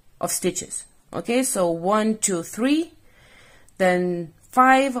of stitches. Okay, so 1, 2, 3, then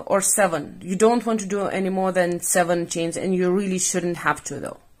 5 or 7. You don't want to do any more than 7 chains, and you really shouldn't have to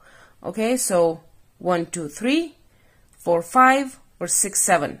though. Okay, so 1, 2, 3, 4, 5, or 6,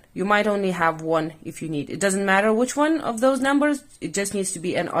 7. You might only have 1 if you need. It doesn't matter which one of those numbers, it just needs to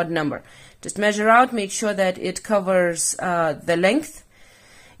be an odd number. Just measure out, make sure that it covers the length.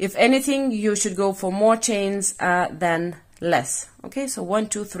 If anything, you should go for more chains than less. Okay, so 1,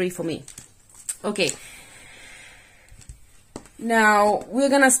 2, 3 for me. Okay, Now we're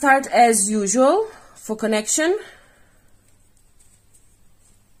gonna start as usual for connection.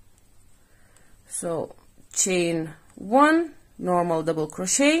 So chain 1, normal double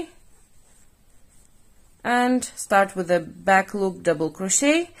crochet, and start with a back loop double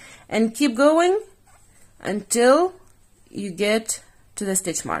crochet and keep going until you get to the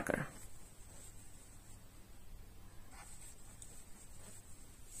stitch marker.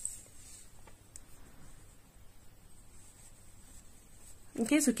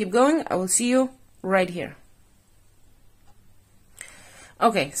 Okay, so keep going. I will see you right here.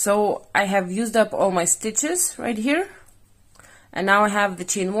 Okay, so I have used up all my stitches right here, and now I have the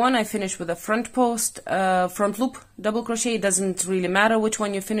chain 1. I finished with a front post, front loop double crochet. It doesn't really matter which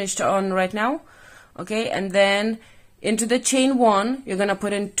one you finished on right now. Okay, and then into the chain 1 you're gonna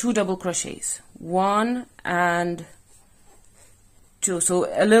put in 2 double crochets, 1 and 2, so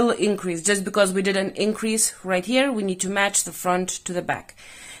a little increase. Just because we did an increase right here, we need to match the front to the back.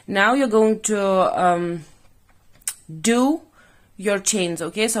 Now you're going to do your chains.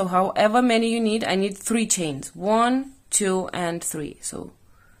 Okay, so however many you need, I need 3 chains, 1, 2 and 3, so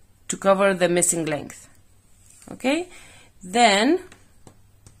to cover the missing length. Okay, then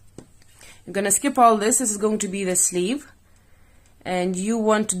you're gonna skip all this. This is going to be the sleeve, and you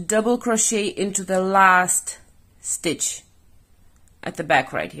want to double crochet into the last stitch at the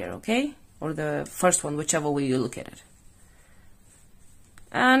back right here, okay, or the first one, whichever way you look at it.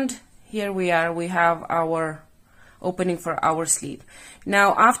 And here we are, we have our opening for our sleeve.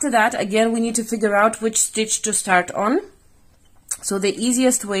 Now after that, again, we need to figure out which stitch to start on. So the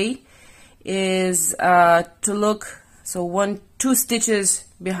easiest way is to look, so 2 stitches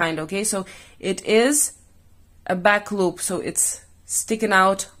behind. Okay, so it is a back loop, so it's sticking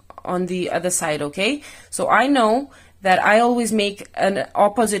out on the other side. Okay, so I know that I always make an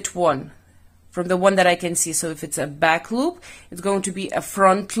opposite one from the one that I can see. So if it's a back loop, it's going to be a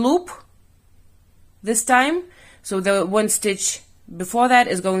front loop this time. So the 1 stitch before that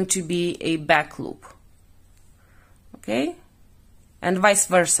is going to be a back loop. Okay, and vice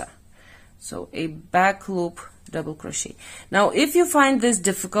versa. So a back loop double crochet. Now if you find this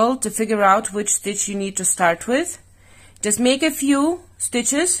difficult to figure out which stitch you need to start with, just make a few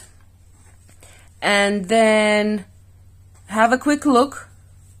stitches and then have a quick look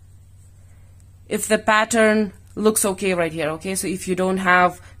if the pattern looks okay right here. Okay, so if you don't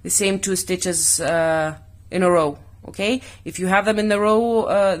have the same 2 stitches in a row, okay, if you have them in the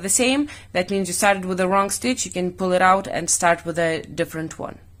row the same, that means you started with the wrong stitch. You can pull it out and start with a different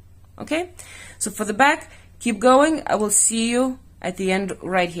one. Okay, so for the back, keep going. I will see you at the end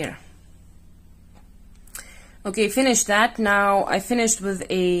right here. Okay, finish that. Now I finished with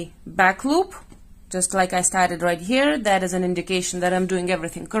a back loop, just like I started right here. That is an indication that I'm doing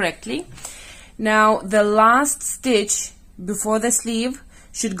everything correctly. Now the last stitch before the sleeve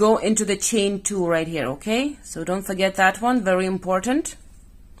should go into the chain 2 right here. Okay, so don't forget that one, very important.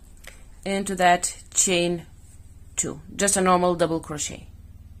 Into that chain 2, just a normal double crochet.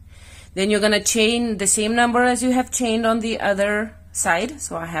 Then you're gonna chain the same number as you have chained on the other side.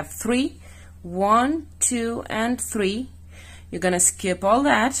 So I have 3, 1, 2 and 3. You're gonna skip all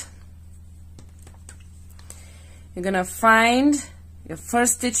that. You're gonna find your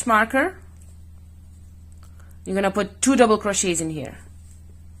first stitch marker. You're gonna put 2 double crochets in here,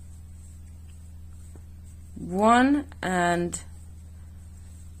 1 and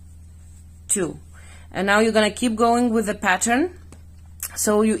 2, and now you're gonna keep going with the pattern.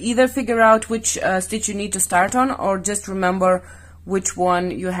 So you either figure out which stitch you need to start on, or just remember which one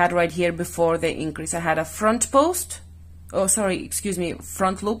you had right here before the increase. I had a front post, oh sorry, excuse me,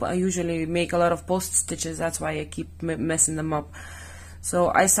 front loop. I usually make a lot of post stitches, that's why I keep messing them up.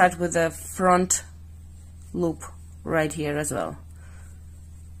 So I start with the front loop right here as well,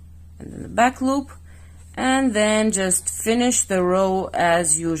 and then the back loop, and then just finish the row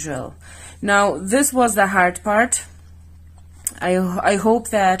as usual. Now this was the hard part. I hope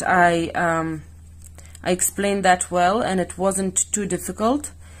that I explained that well and it wasn't too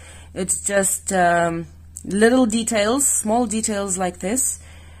difficult. It's just little details, small details like this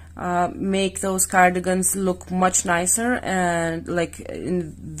make those cardigans look much nicer and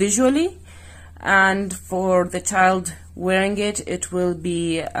visually, and for the child wearing it, it will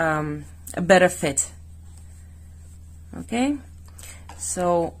be a better fit. Okay,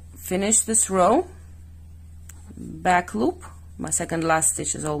 so finish this row, back loop. My second last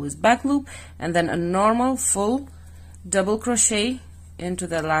stitch is always back loop, and then a normal full double crochet into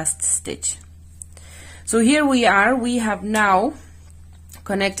the last stitch. So here we are, we have now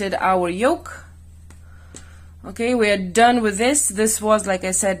connected our yoke Okay, we are done with this. This was, like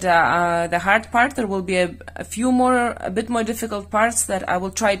I said, the hard part. There will be a bit more difficult parts that I will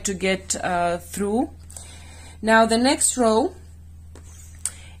try to get through. Now the next row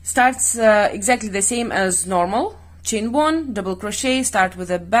starts exactly the same as normal. Chain 1, double crochet, start with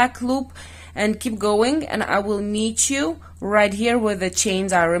a back loop and keep going, and I will meet you right here where the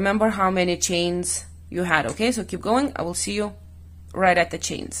chains are. Remember how many chains you had, okay? So keep going. I will see you right at the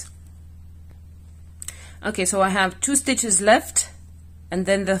chains. Okay, so I have 2 stitches left and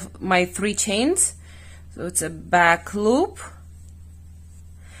then my 3 chains. So it's a back loop,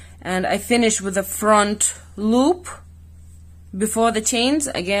 and I finish with a front loop before the chains.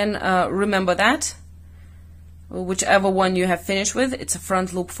 Again, remember that. Whichever one you have finished with, it's a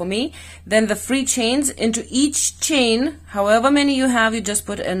front loop for me. Then the 3 chains. Into each chain, however many you have, you just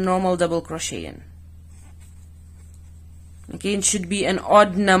put a normal double crochet in. Okay, it should be an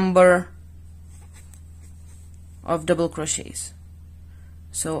odd number of double crochets.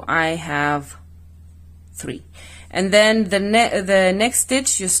 So I have 3, and then the next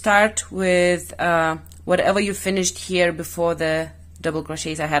stitch you start with whatever you finished here before the double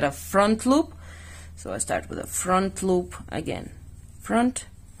crochets. I had a front loop, so I start with a front loop again, front,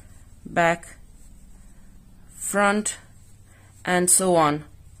 back, front, and so on.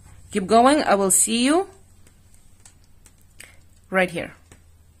 Keep going. I will see you right here.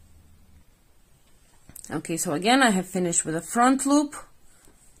 Okay, so again I have finished with a front loop,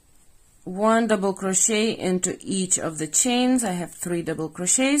 1 double crochet into each of the chains. I have 3 double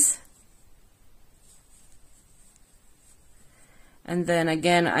crochets, and then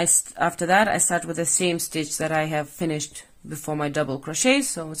again after that I start with the same stitch that I have finished before my double crochet.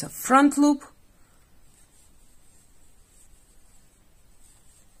 So it's a front loop,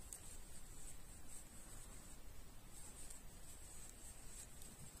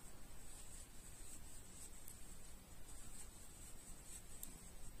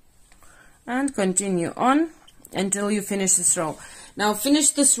 and continue on until you finish this row. Now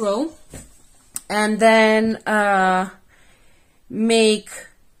finish this row and then make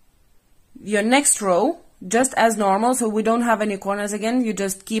your next row just as normal, so we don't have any corners again. You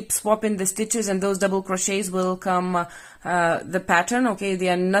just keep swapping the stitches and those double crochets will come the pattern. Okay, they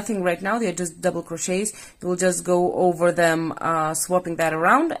are nothing right now, they are just double crochets. You will just go over them, swapping that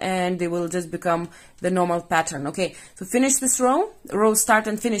around, and they will just become the normal pattern. Okay, so finish this row. Row start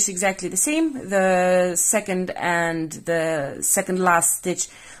and finish exactly the same. The second and the second last stitch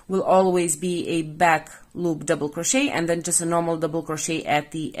will always be a back loop double crochet and then just a normal double crochet at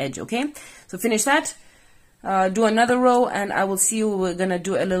the edge. Okay, so finish that. Do another row and I will see you. We're gonna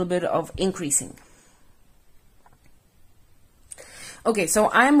do a little bit of increasing. Okay,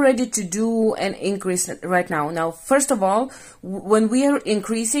 so I'm ready to do an increase right now. Now, first of all, when we are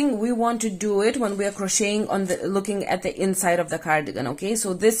increasing, we want to do it when we are crocheting on the looking at the inside of the cardigan. Okay,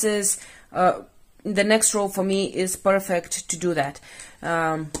 so this is the next row for me is perfect to do that.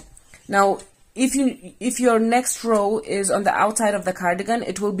 Now, if your next row is on the outside of the cardigan,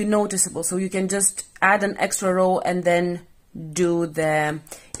 it will be noticeable, so you can just add an extra row and then do the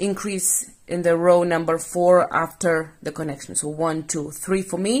increase in the row number 4 after the connection. So 1, 2, 3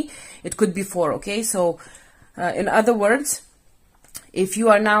 for me, it could be 4. Okay, so in other words, if you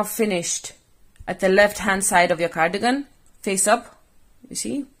are now finished at the left hand side of your cardigan, face up, you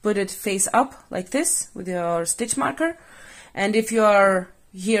see, put it face up like this with your stitch marker, and if you are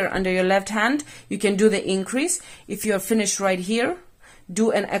here under your left hand, you can do the increase. If you're finished right here, do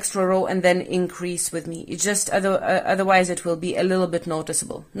an extra row and then increase with me. It's just otherwise it will be a little bit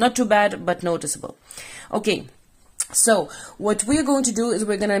noticeable. Not too bad, but noticeable. Okay, so what we're going to do is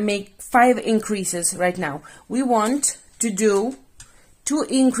we're going to make 5 increases right now. We want to do 2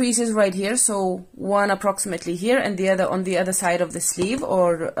 increases right here, so one approximately here and the other on the other side of the sleeve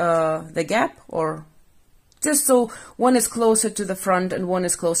or the gap, or just so one is closer to the front and one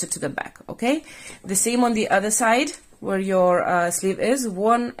is closer to the back. Okay, the same on the other side where your sleeve is,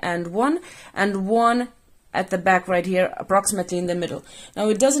 1 and 1 and 1 at the back right here, approximately in the middle. Now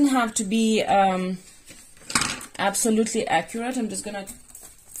it doesn't have to be absolutely accurate. I'm just gonna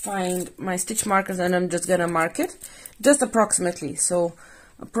find my stitch markers and I'm just gonna mark it just approximately. So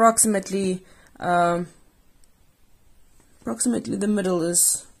approximately the middle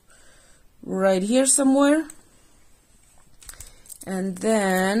is right here somewhere, and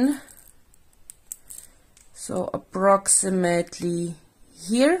then so approximately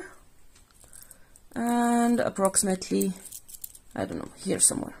here and approximately, I don't know, here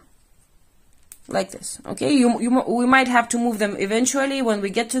somewhere like this. Okay, we might have to move them eventually when we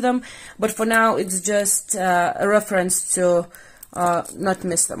get to them, but for now it's just a reference to not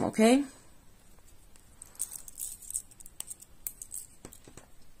miss them. Okay,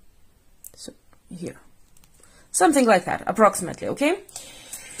 here. Something like that, approximately, okay?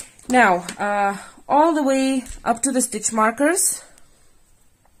 Now, all the way up to the stitch markers,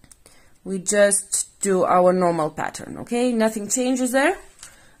 we just do our normal pattern, okay? Nothing changes there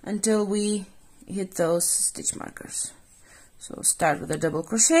until we hit those stitch markers. So start with a double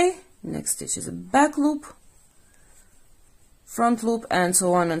crochet, next stitch is a back loop, front loop, and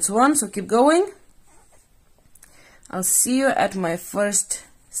so on and so on. So keep going. I'll see you at my first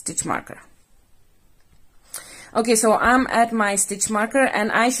stitch marker. Okay, so I'm at my stitch marker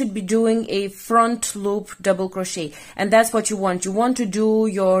and I should be doing a front loop double crochet, and that's what you want. You want to do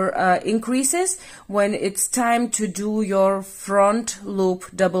your increases when it's time to do your front loop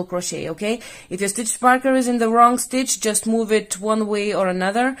double crochet, okay? If your stitch marker is in the wrong stitch, just move it one way or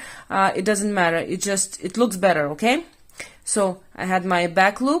another. It doesn't matter. It looks better, okay? So I had my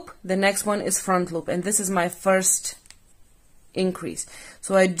back loop, the next one is front loop, and this is my first increase.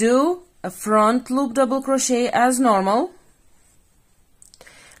 So I do a front loop double crochet as normal.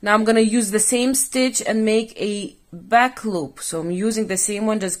 Now I'm going to use the same stitch and make a back loop. So I'm using the same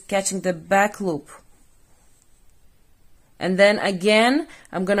one, just catching the back loop. And then again,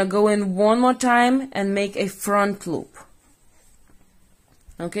 I'm going to go in one more time and make a front loop.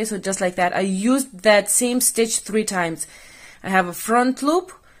 Okay, so just like that. I used that same stitch 3 times. I have a front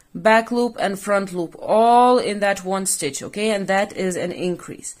loop, back loop, and front loop, all in that one stitch, okay? And that is an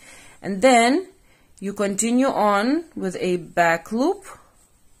increase. And then you continue on with a back loop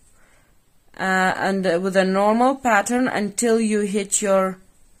and with a normal pattern until you hit your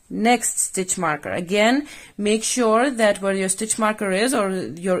next stitch marker. Again, make sure that where your stitch marker is, or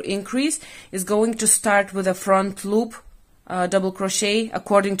your increase, is going to start with a front loop double crochet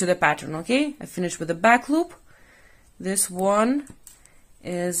according to the pattern, okay? I finished with a back loop. This one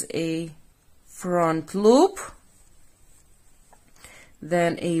is a front loop,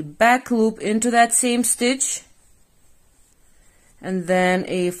 then a back loop into that same stitch, and then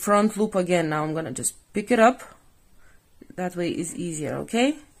a front loop again. Now I'm gonna just pick it up, that way is easier,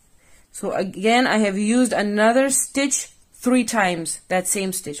 okay? So again, I have used another stitch 3 times, that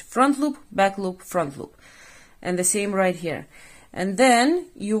same stitch, front loop, back loop, front loop, and the same right here. And then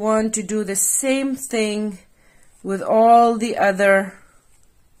you want to do the same thing with all the other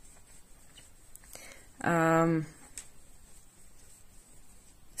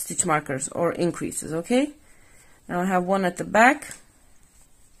stitch markers or increases, okay? Now I have one at the back.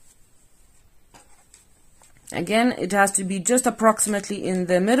 Again, it has to be just approximately in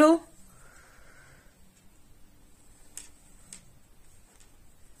the middle.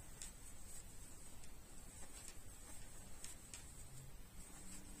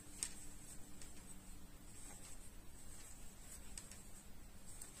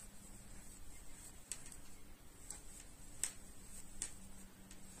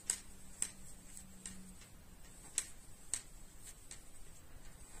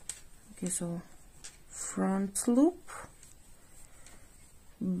 Okay, so front loop,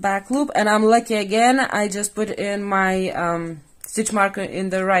 back loop, and I'm lucky again, I just put in my stitch marker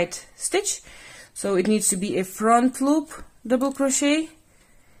in the right stitch, so it needs to be a front loop double crochet.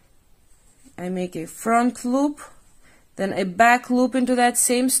 I make a front loop, then a back loop into that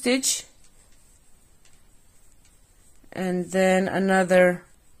same stitch, and then another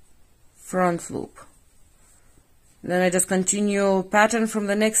front loop. Then I just continue pattern from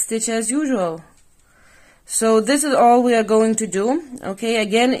the next stitch as usual. So this is all we are going to do, okay?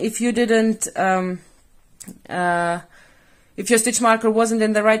 Again, if you didn't, if your stitch marker wasn't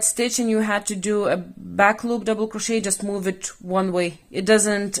in the right stitch and you had to do a back loop double crochet, just move it one way. It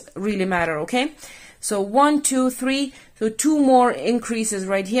doesn't really matter, okay? So 1, 2, 3, so 2 more increases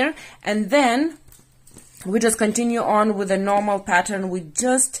right here, and then we just continue on with a normal pattern. We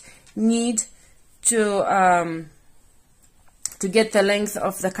just need to get the length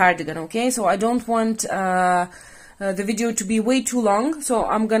of the cardigan, okay? So I don't want the video to be way too long, so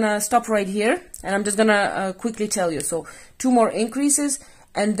I'm gonna stop right here and I'm just gonna quickly tell you. So 2 more increases,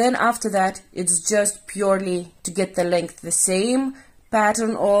 and then after that it's just purely to get the length, the same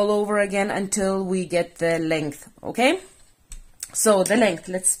pattern all over again until we get the length, okay? So the length,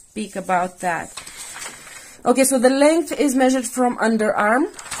 let's speak about that. Okay, so the length is measured from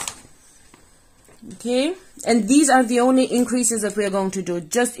underarm, okay? And these are the only increases that we are going to do.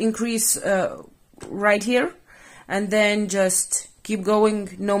 Just increase right here, and then just keep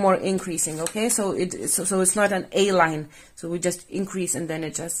going, no more increasing, okay? So it's not an A line. So we just increase and then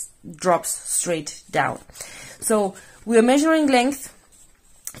it just drops straight down. So we are measuring length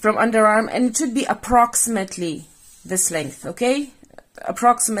from underarm, and it should be approximately this length, okay?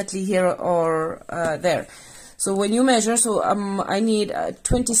 Approximately here or there. So when you measure, so I need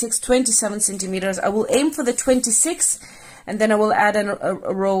 27 centimeters. I will aim for the 26, and then I will add a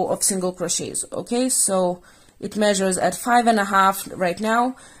row of single crochets. Okay, so it measures at 5.5 right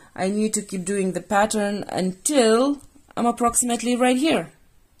now. I need to keep doing the pattern until I'm approximately right here.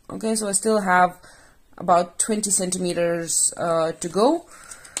 Okay, so I still have about 20 centimeters to go.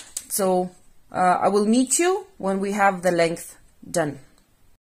 So I will meet you when we have the length done.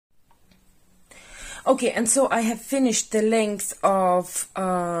 Okay, and so I have finished the length of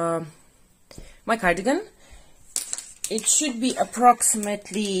my cardigan. It should be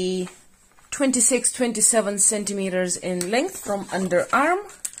approximately 27 centimeters in length from underarm.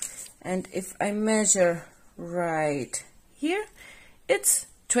 And if I measure right here, it's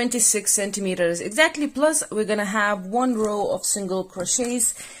 26 centimeters exactly, plus we're gonna have one row of single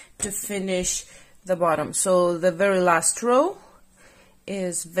crochets to finish the bottom. So the very last row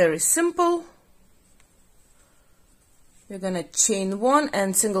is very simple. You're gonna chain one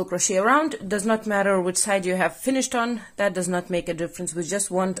and single crochet around. It does not matter which side you have finished on, that does not make a difference. We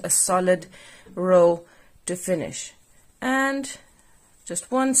just want a solid row to finish. And just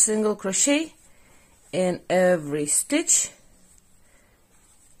one single crochet in every stitch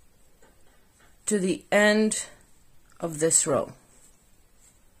to the end of this row.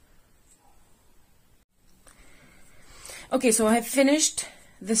 Okay, so I have finished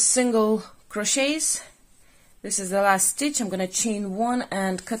the single crochets. This is the last stitch. I'm going to chain one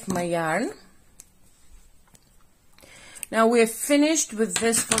and cut my yarn. Now we're finished with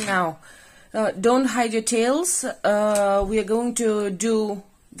this for now. Don't hide your tails. We are going to do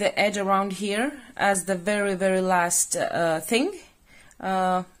the edge around here as the very last thing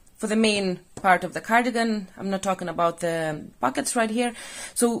for the main part of the cardigan. I'm not talking about the pockets right here.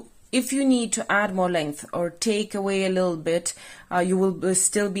 So if you need to add more length or take away a little bit, you will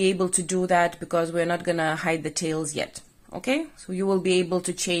still be able to do that because we're not gonna hide the tails yet. Okay, so you will be able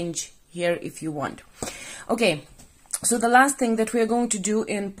to change here if you want. Okay, so the last thing that we are going to do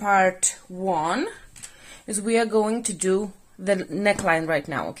in part 1 is we are going to do the neckline right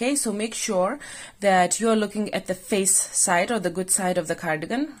now. Okay, so make sure that you are looking at the face side or the good side of the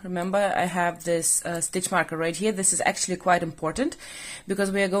cardigan. Remember, I have this stitch marker right here. This is actually quite important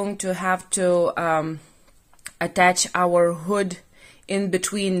because we are going to have to attach our hood in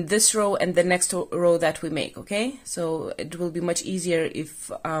between this row and the next row that we make. Okay, so it will be much easier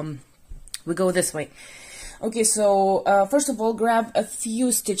if we go this way. Okay, so first of all, grab a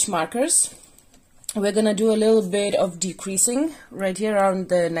few stitch markers. We're gonna do a little bit of decreasing right here around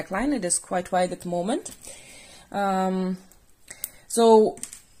the neckline. It is quite wide at the moment. So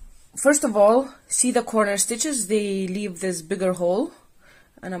first of all, see the corner stitches, they leave this bigger hole,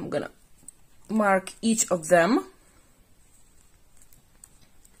 and I'm gonna mark each of them.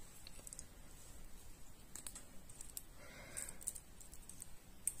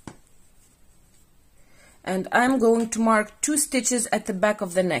 And I'm going to mark 2 stitches at the back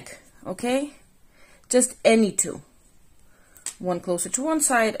of the neck. Okay, just any 2, one closer to one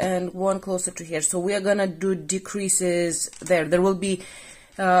side and one closer to here. So we are gonna do decreases there. There will be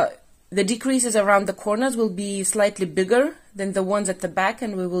the decreases around the corners will be slightly bigger than the ones at the back,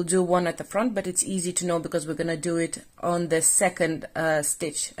 and we will do one at the front, but it's easy to know because we're gonna do it on the second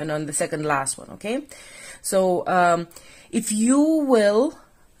stitch and on the second last one. Okay, so if you will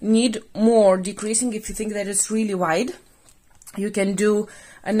need more decreasing, if you think that it's really wide, you can do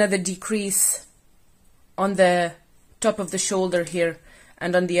another decrease on the top of the shoulder here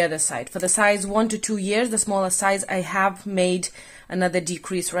and on the other side. For the size 1 to 2 years, the smallest size, I have made another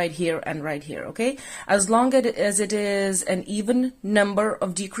decrease right here and right here. Okay, as long as it is an even number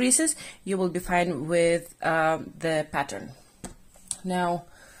of decreases, you will be fine with the pattern. Now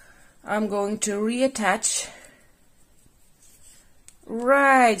I'm going to reattach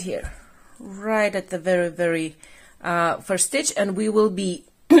right here, right at the very first stitch, and we will be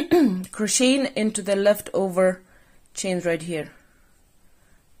crocheting into the leftover chains right here.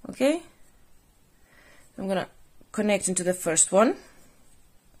 Okay, I'm gonna connect into the first one.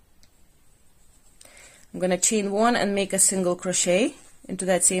 I'm gonna chain one and make a single crochet into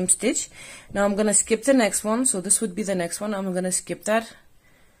that same stitch. Now I'm gonna skip the next one, so this would be the next one. I'm gonna skip that,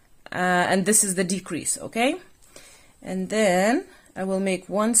 and this is the decrease. Okay, and then I will make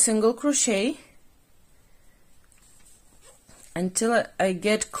one single crochet until I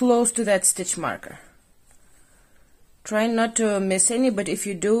get close to that stitch marker. Try not to miss any, but if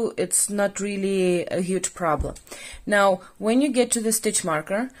you do, it's not really a huge problem. Now when you get to the stitch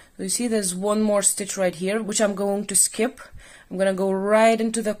marker, you see there's one more stitch right here, which I'm going to skip. I'm gonna go right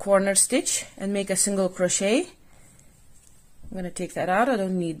into the corner stitch and make a single crochet. I'm gonna take that out, I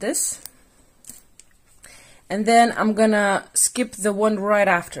don't need this. and then I'm gonna skip the one right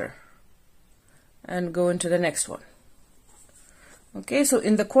after and go into the next one. Okay, so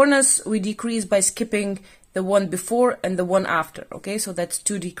in the corners we decrease by skipping the one before and the one after. Okay, so that's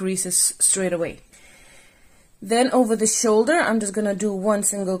 2 decreases straight away. Then over the shoulder I'm just gonna do 1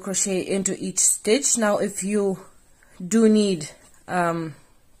 single crochet into each stitch. Now if you do need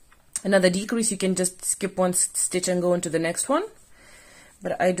another decrease, you can just skip 1 stitch and go into the next one,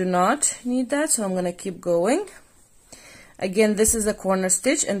 but I do not need that, so I'm gonna keep going. Again, this is a corner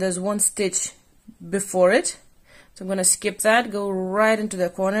stitch and there's 1 stitch before it, so I'm gonna skip that, go right into the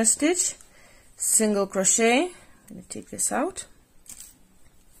corner stitch, single crochet. I'm gonna take this out.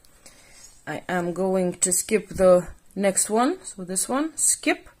 I am going to skip the next one, so this one,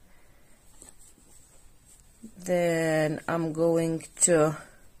 skip. Then I'm going to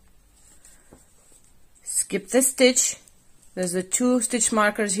skip this stitch. There's the 2 stitch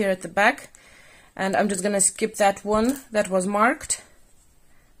markers here at the back, and I'm just gonna skip that one that was marked.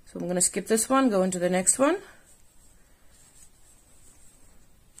 So I'm gonna skip this one, go into the next one.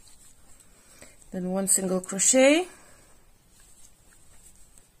 Then 1 single crochet.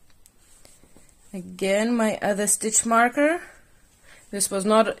 Again, my other stitch marker. This was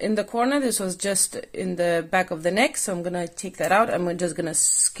not in the corner, this was just in the back of the neck, so I'm gonna take that out. I'm just gonna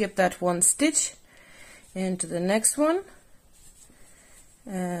skip that 1 stitch into the next one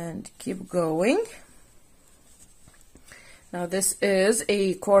and keep going. Now this is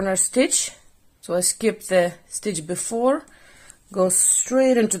a corner stitch, so I skip the stitch before, go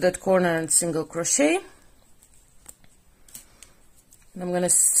straight into that corner and single crochet. And I'm gonna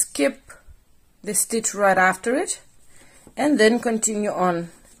skip the stitch right after it and then continue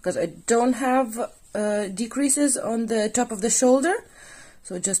on, because I don't have decreases on the top of the shoulder,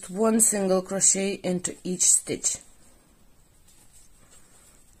 so just 1 single crochet into each stitch.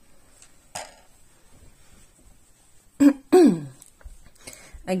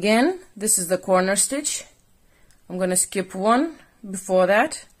 Again, this is the corner stitch. I'm going to skip 1 before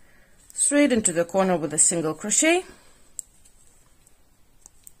that, straight into the corner with a single crochet.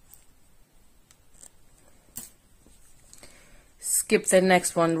 Skip the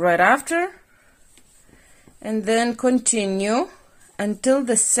next one right after, and then continue until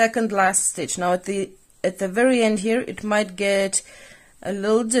the second last stitch. Now at the very end here it might get a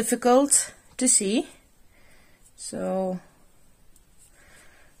little difficult to see, so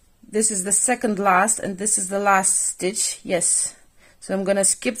this is the second last and this is the last stitch. Yes, so I'm gonna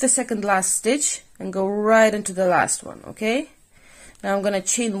skip the second last stitch and go right into the last one. Okay, now I'm gonna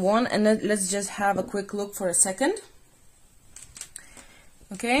chain 1 and then let's just have a quick look for a second.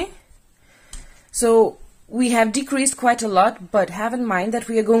 Okay, so we have decreased quite a lot, but have in mind that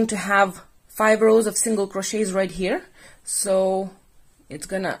we are going to have 5 rows of single crochets right here, so it's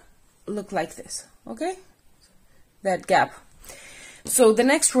gonna look like this. Okay, that gap. So the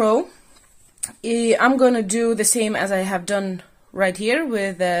next row, I'm gonna do the same as I have done right here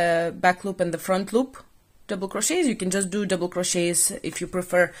with the back loop and the front loop double crochets. You can just do double crochets if you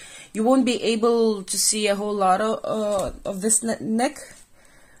prefer. You won't be able to see a whole lot of this neck,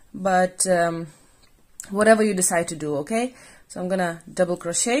 but whatever you decide to do. Okay, so I'm gonna double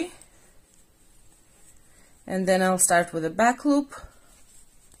crochet and then I'll start with a back loop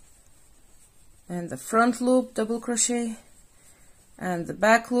and the front loop, double crochet and the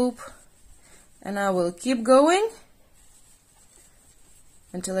back loop, and I will keep going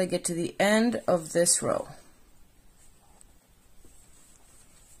until I get to the end of this row.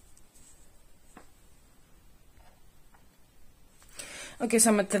 Okay,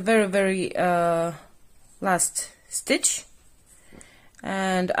 so I'm at the very last stitch,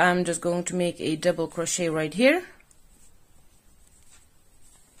 and I'm just going to make a double crochet right here.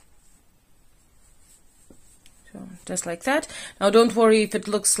 So just like that. Now don't worry if it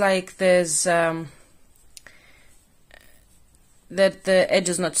looks like there's that the edge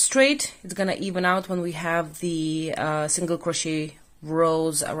is not straight. It's gonna even out when we have the single crochet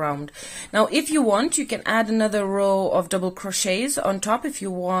rows around. Now if you want, you can add another row of double crochets on top if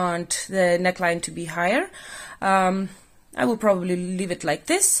you want the neckline to be higher. I will probably leave it like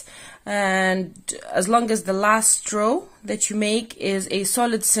this, and as long as the last row that you make is a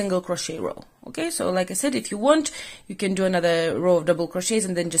solid single crochet row. Okay, so like I said, if you want, you can do another row of double crochets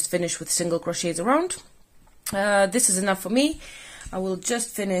and then just finish with single crochets around. This is enough for me. I will just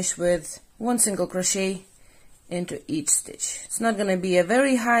finish with 1 single crochet into each stitch. It's not going to be a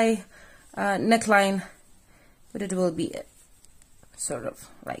very high neckline, but it will be sort of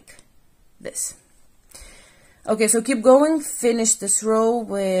like this. Okay, so keep going, finish this row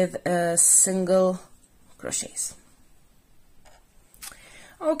with single crochets.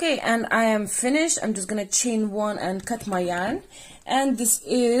 Okay, and I am finished. I'm just gonna chain one and cut my yarn, and this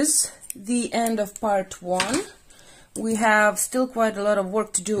is the end of part 1. We have still quite a lot of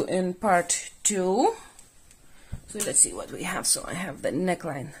work to do in part 2. So let's see what we have. So I have the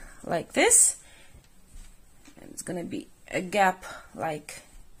neckline like this, and it's gonna be a gap like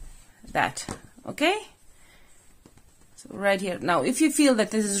that. Okay, so right here. Now if you feel that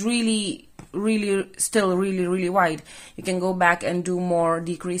this is still really wide, you can go back and do more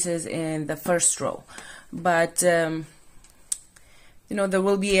decreases in the first row, but you know, there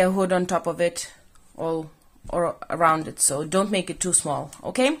will be a hood on top of it all or around it, so don't make it too small.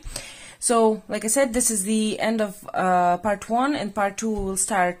 Okay, so like I said, this is the end of part 1. In part 2 we will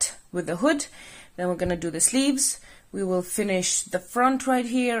start with the hood, then we're gonna do the sleeves, we will finish the front right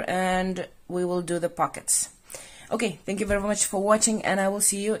here, and we will do the pockets. Okay, thank you very much for watching, and I will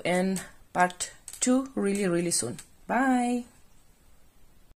see you in part 2 really soon. Bye.